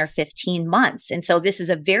 14 or 15 months. And so this is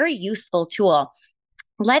a very useful tool.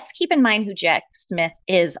 Let's keep in mind who Jack Smith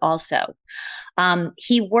is also.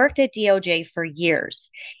 He worked at DOJ for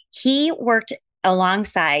years. He worked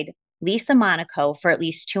alongside Lisa Monaco for at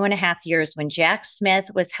least 2.5 years when Jack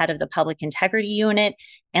Smith was head of the Public Integrity Unit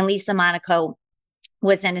and Lisa Monaco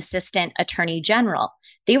was an assistant attorney general.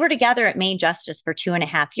 They were together at Maine Justice for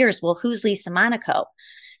 2.5 years. Well, who's Lisa Monaco?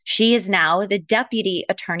 She is now the deputy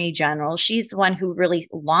attorney general. She's the one who really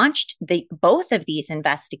launched both of these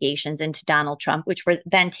investigations into Donald Trump, which were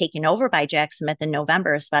then taken over by Jack Smith in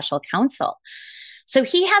November as special counsel. So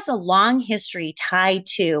he has a long history tied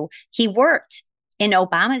to, he worked in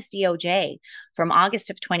Obama's DOJ from August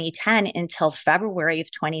of 2010 until February of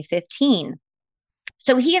 2015.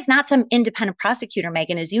 So he is not some independent prosecutor,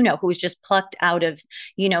 Megan, as you know, who was just plucked out of,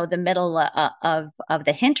 the middle of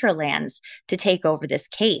the hinterlands to take over this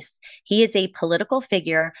case. He is a political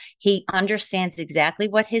figure. He understands exactly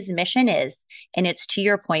what his mission is. And it's, to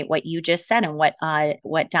your point, what you just said and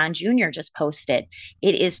what Don Jr. just posted.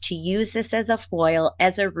 It is to use this as a foil,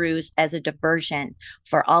 as a ruse, as a diversion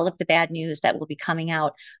for all of the bad news that will be coming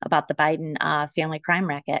out about the Biden family crime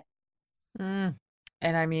racket. And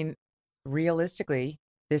I mean, realistically,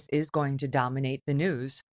 this is going to dominate the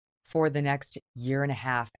news for the next year and a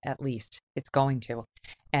half at least. It's going to.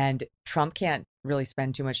 And Trump can't really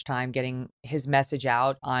spend too much time getting his message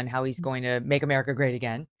out on how he's going to make America great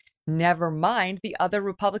again. Never mind the other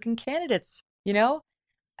Republican candidates, I'll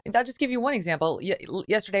just give you one example.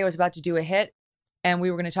 Yesterday I was about to do a hit and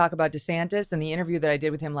we were going to talk about DeSantis and the interview that I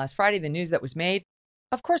did with him last Friday, the news that was made.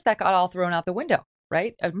 Of course, that got all thrown out the window.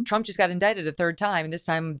 Right? Trump just got indicted a third time. And this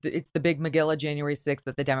time it's the big Megillah January 6th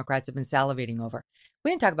that the Democrats have been salivating over.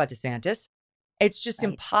 We didn't talk about DeSantis. It's just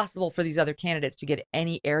impossible for these other candidates to get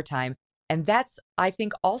any airtime. And that's, I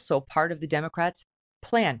think, also part of the Democrats'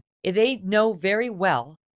 plan. They know very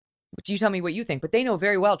well, you tell me what you think, but they know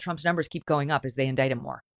very well Trump's numbers keep going up as they indict him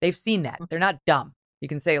more. They've seen that. They're not dumb. You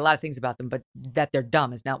can say a lot of things about them, but that they're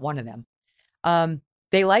dumb is not one of them.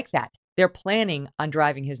 They like that. They're planning on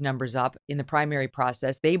driving his numbers up in the primary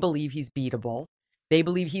process. They believe he's beatable. They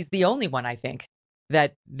believe he's the only one, I think,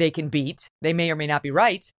 that they can beat. They may or may not be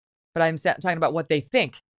right, but I'm talking about what they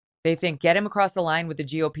think. They think get him across the line with the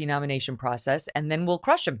GOP nomination process, and then we'll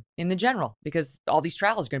crush him in the general because all these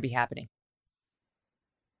trials are going to be happening.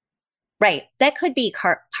 Right. That could be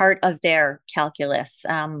part of their calculus.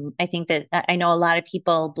 I think that I know a lot of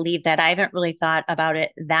people believe that. I haven't really thought about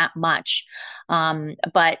it that much.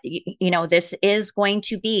 But, this is going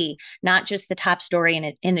to be not just the top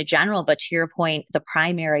story in the general, but to your point, the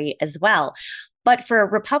primary as well. But for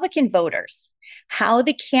Republican voters, how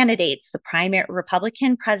the candidates, the primary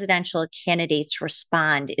Republican presidential candidates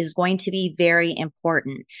respond is going to be very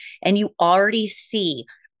important. And you already see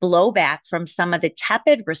blowback from some of the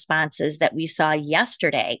tepid responses that we saw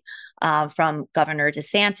yesterday from Governor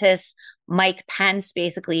DeSantis, Mike Pence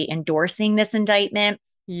basically endorsing this indictment.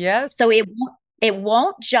 Yes. So it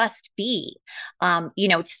won't just be,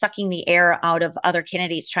 sucking the air out of other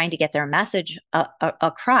candidates trying to get their message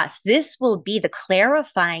across. This will be the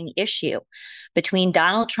clarifying issue between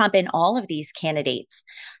Donald Trump and all of these candidates,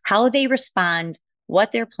 how they respond,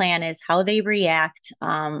 what their plan is, how they react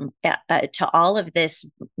to all of this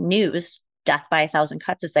news, death by 1,000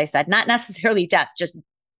 cuts, as I said, not necessarily death, just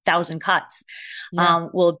 1,000 cuts,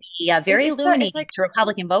 will be very illuminating to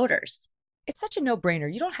Republican voters. It's such a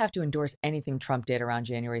no-brainer. You don't have to endorse anything Trump did around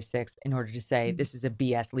January 6th in order to say this is a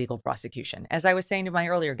BS legal prosecution. As I was saying to my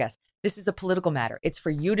earlier guest, this is a political matter. It's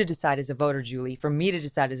for you to decide as a voter, Julie, for me to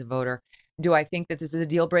decide as a voter. Do I think that this is a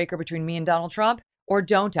deal breaker between me and Donald Trump, or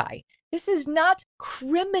don't I? This is not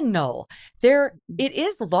criminal. It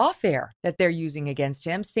is lawfare that they're using against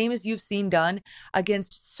him, same as you've seen done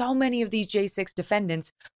against so many of these J6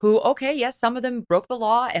 defendants who, okay, yes, some of them broke the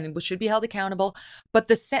law and should be held accountable. But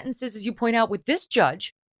the sentences, as you point out with this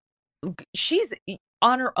judge, she's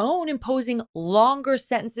on her own imposing longer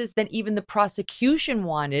sentences than even the prosecution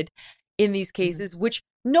wanted in these cases, which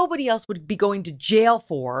nobody else would be going to jail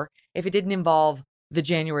for if it didn't involve the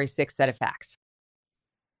January 6th set of facts.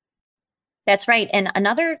 That's right. And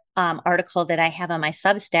another article that I have on my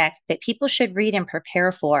Substack that people should read and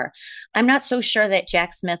prepare for. I'm not so sure that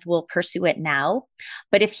Jack Smith will pursue it now,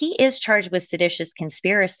 but if he is charged with seditious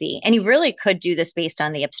conspiracy, and he really could do this based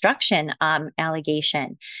on the obstruction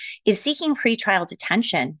allegation, is seeking pretrial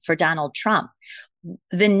detention for Donald Trump.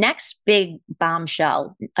 The next big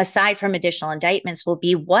bombshell, aside from additional indictments, will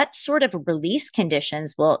be what sort of release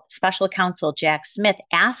conditions will special counsel Jack Smith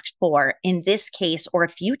ask for in this case or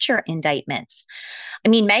future indictments. I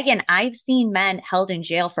mean, Megan, I've seen men held in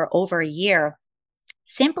jail for over a year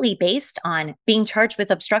simply based on being charged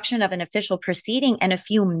with obstruction of an official proceeding and a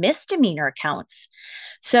few misdemeanor counts.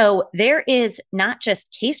 So there is not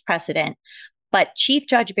just case precedent, but Chief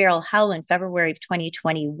Judge Beryl Howell in February of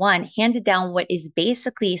 2021 handed down what is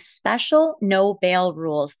basically special no bail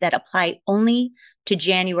rules that apply only to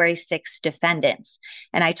January 6 defendants.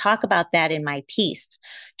 And I talk about that in my piece.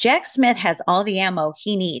 Jack Smith has all the ammo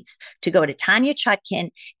he needs to go to Tanya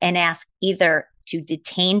Chutkan and ask either to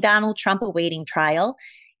detain Donald Trump awaiting trial.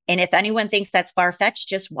 And if anyone thinks that's far-fetched,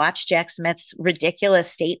 just watch Jack Smith's ridiculous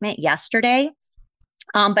statement yesterday.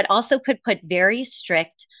 But also could put very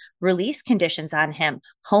strict release conditions on him,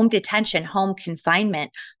 home detention, home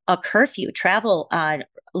confinement, a curfew, travel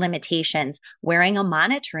limitations, wearing a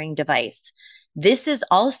monitoring device. This is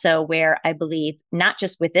also where I believe, not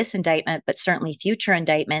just with this indictment, but certainly future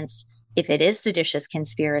indictments, if it is seditious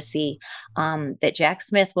conspiracy, that Jack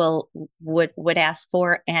Smith would ask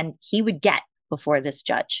for and he would get before this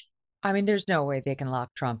judge. I mean, there's no way they can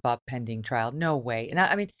lock Trump up pending trial. No way. And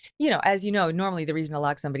I mean, as you know, normally the reason to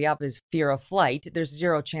lock somebody up is fear of flight. There's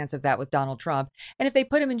zero chance of that with Donald Trump. And if they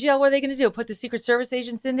put him in jail, what are they going to do? Put the Secret Service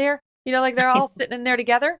agents in there? Like they're all sitting in there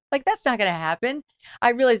together? Like, that's not going to happen. I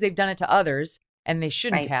realize they've done it to others and they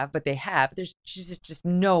shouldn't have, but they have. There's just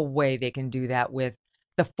no way they can do that with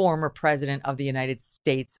the former president of the United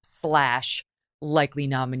States / likely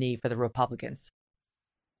nominee for the Republicans.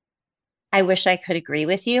 I wish I could agree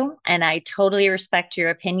with you, and I totally respect your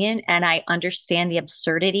opinion, and I understand the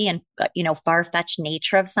absurdity and far-fetched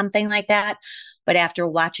nature of something like that. But after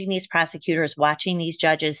watching these prosecutors, watching these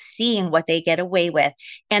judges, seeing what they get away with,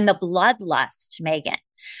 and the bloodlust, Megan,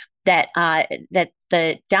 that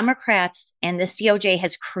the Democrats and this DOJ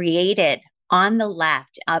has created on the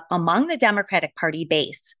left among the Democratic Party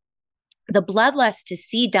base, the bloodlust to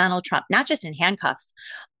see Donald Trump, not just in handcuffs,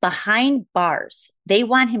 behind bars. They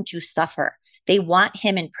want him to suffer. They want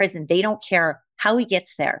him in prison. They don't care how he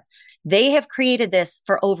gets there. They have created this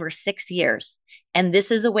for over 6 years. And this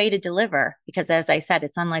is a way to deliver, because as I said,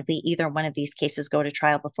 it's unlikely either one of these cases go to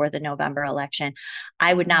trial before the November election.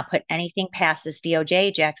 I would not put anything past this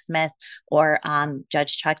DOJ, Jack Smith, or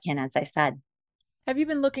Judge Chutkan, as I said. Have you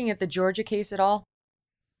been looking at the Georgia case at all?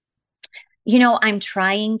 I'm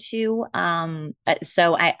trying to.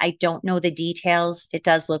 So I don't know the details. It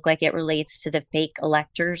does look like it relates to the fake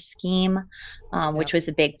electors scheme, which was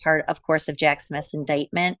a big part, of course, of Jack Smith's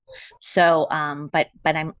indictment. So, but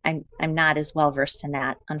I'm not as well versed in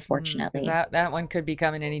that, unfortunately. That one could be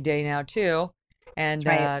coming any day now too, and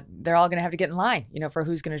right. They're all going to have to get in line, for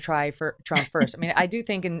who's going to try for Trump first. I mean, I do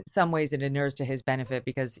think in some ways it inures to his benefit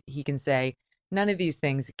because he can say none of these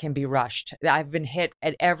things can be rushed. I've been hit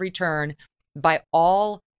at every turn by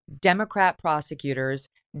all Democrat prosecutors,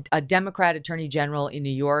 a Democrat attorney general in New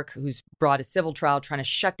York who's brought a civil trial trying to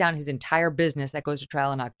shut down his entire business that goes to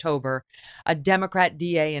trial in October, a Democrat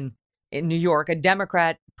DA in New York, a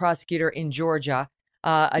Democrat prosecutor in Georgia,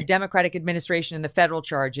 a Democratic administration in the federal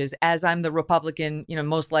charges, as I'm the Republican,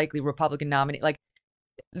 most likely Republican nominee. Like,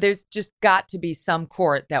 there's just got to be some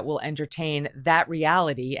court that will entertain that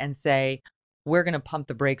reality and say, we're going to pump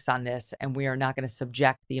the brakes on this, and we are not going to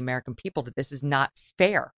subject the American people to this. Is not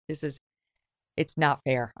fair. It's not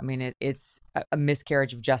fair. I mean, it's a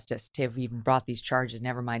miscarriage of justice to have even brought these charges,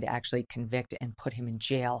 never mind to actually convict and put him in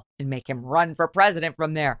jail and make him run for president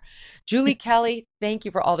from there. Julie Kelly, thank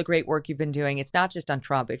you for all the great work you've been doing. It's not just on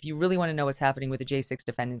Trump. If you really want to know what's happening with the J6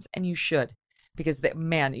 defendants, and you should, because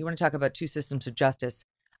man, you want to talk about two systems of justice.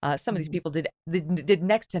 Some of these people did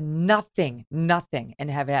next to nothing, and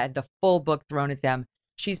have had the full book thrown at them.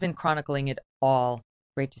 She's been chronicling it all.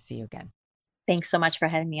 Great to see you again. Thanks so much for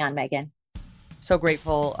having me on, Megan. So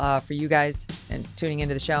grateful for you guys and tuning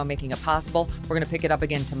into the show and making it possible. We're going to pick it up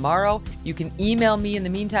again tomorrow. You can email me in the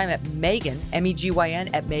meantime at Megan, MEGYN,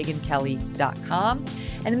 at megankelly.com.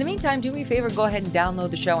 And in the meantime, do me a favor, go ahead and download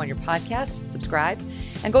the show on your podcast, subscribe,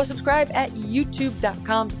 and go subscribe at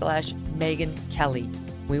youtube.com/Megan Kelly.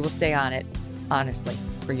 We will stay on it, honestly,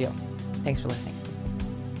 for you. Thanks for listening.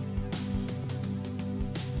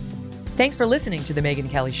 Thanks for listening to The Megyn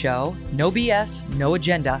Kelly Show. No BS, no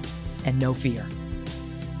agenda, and no fear.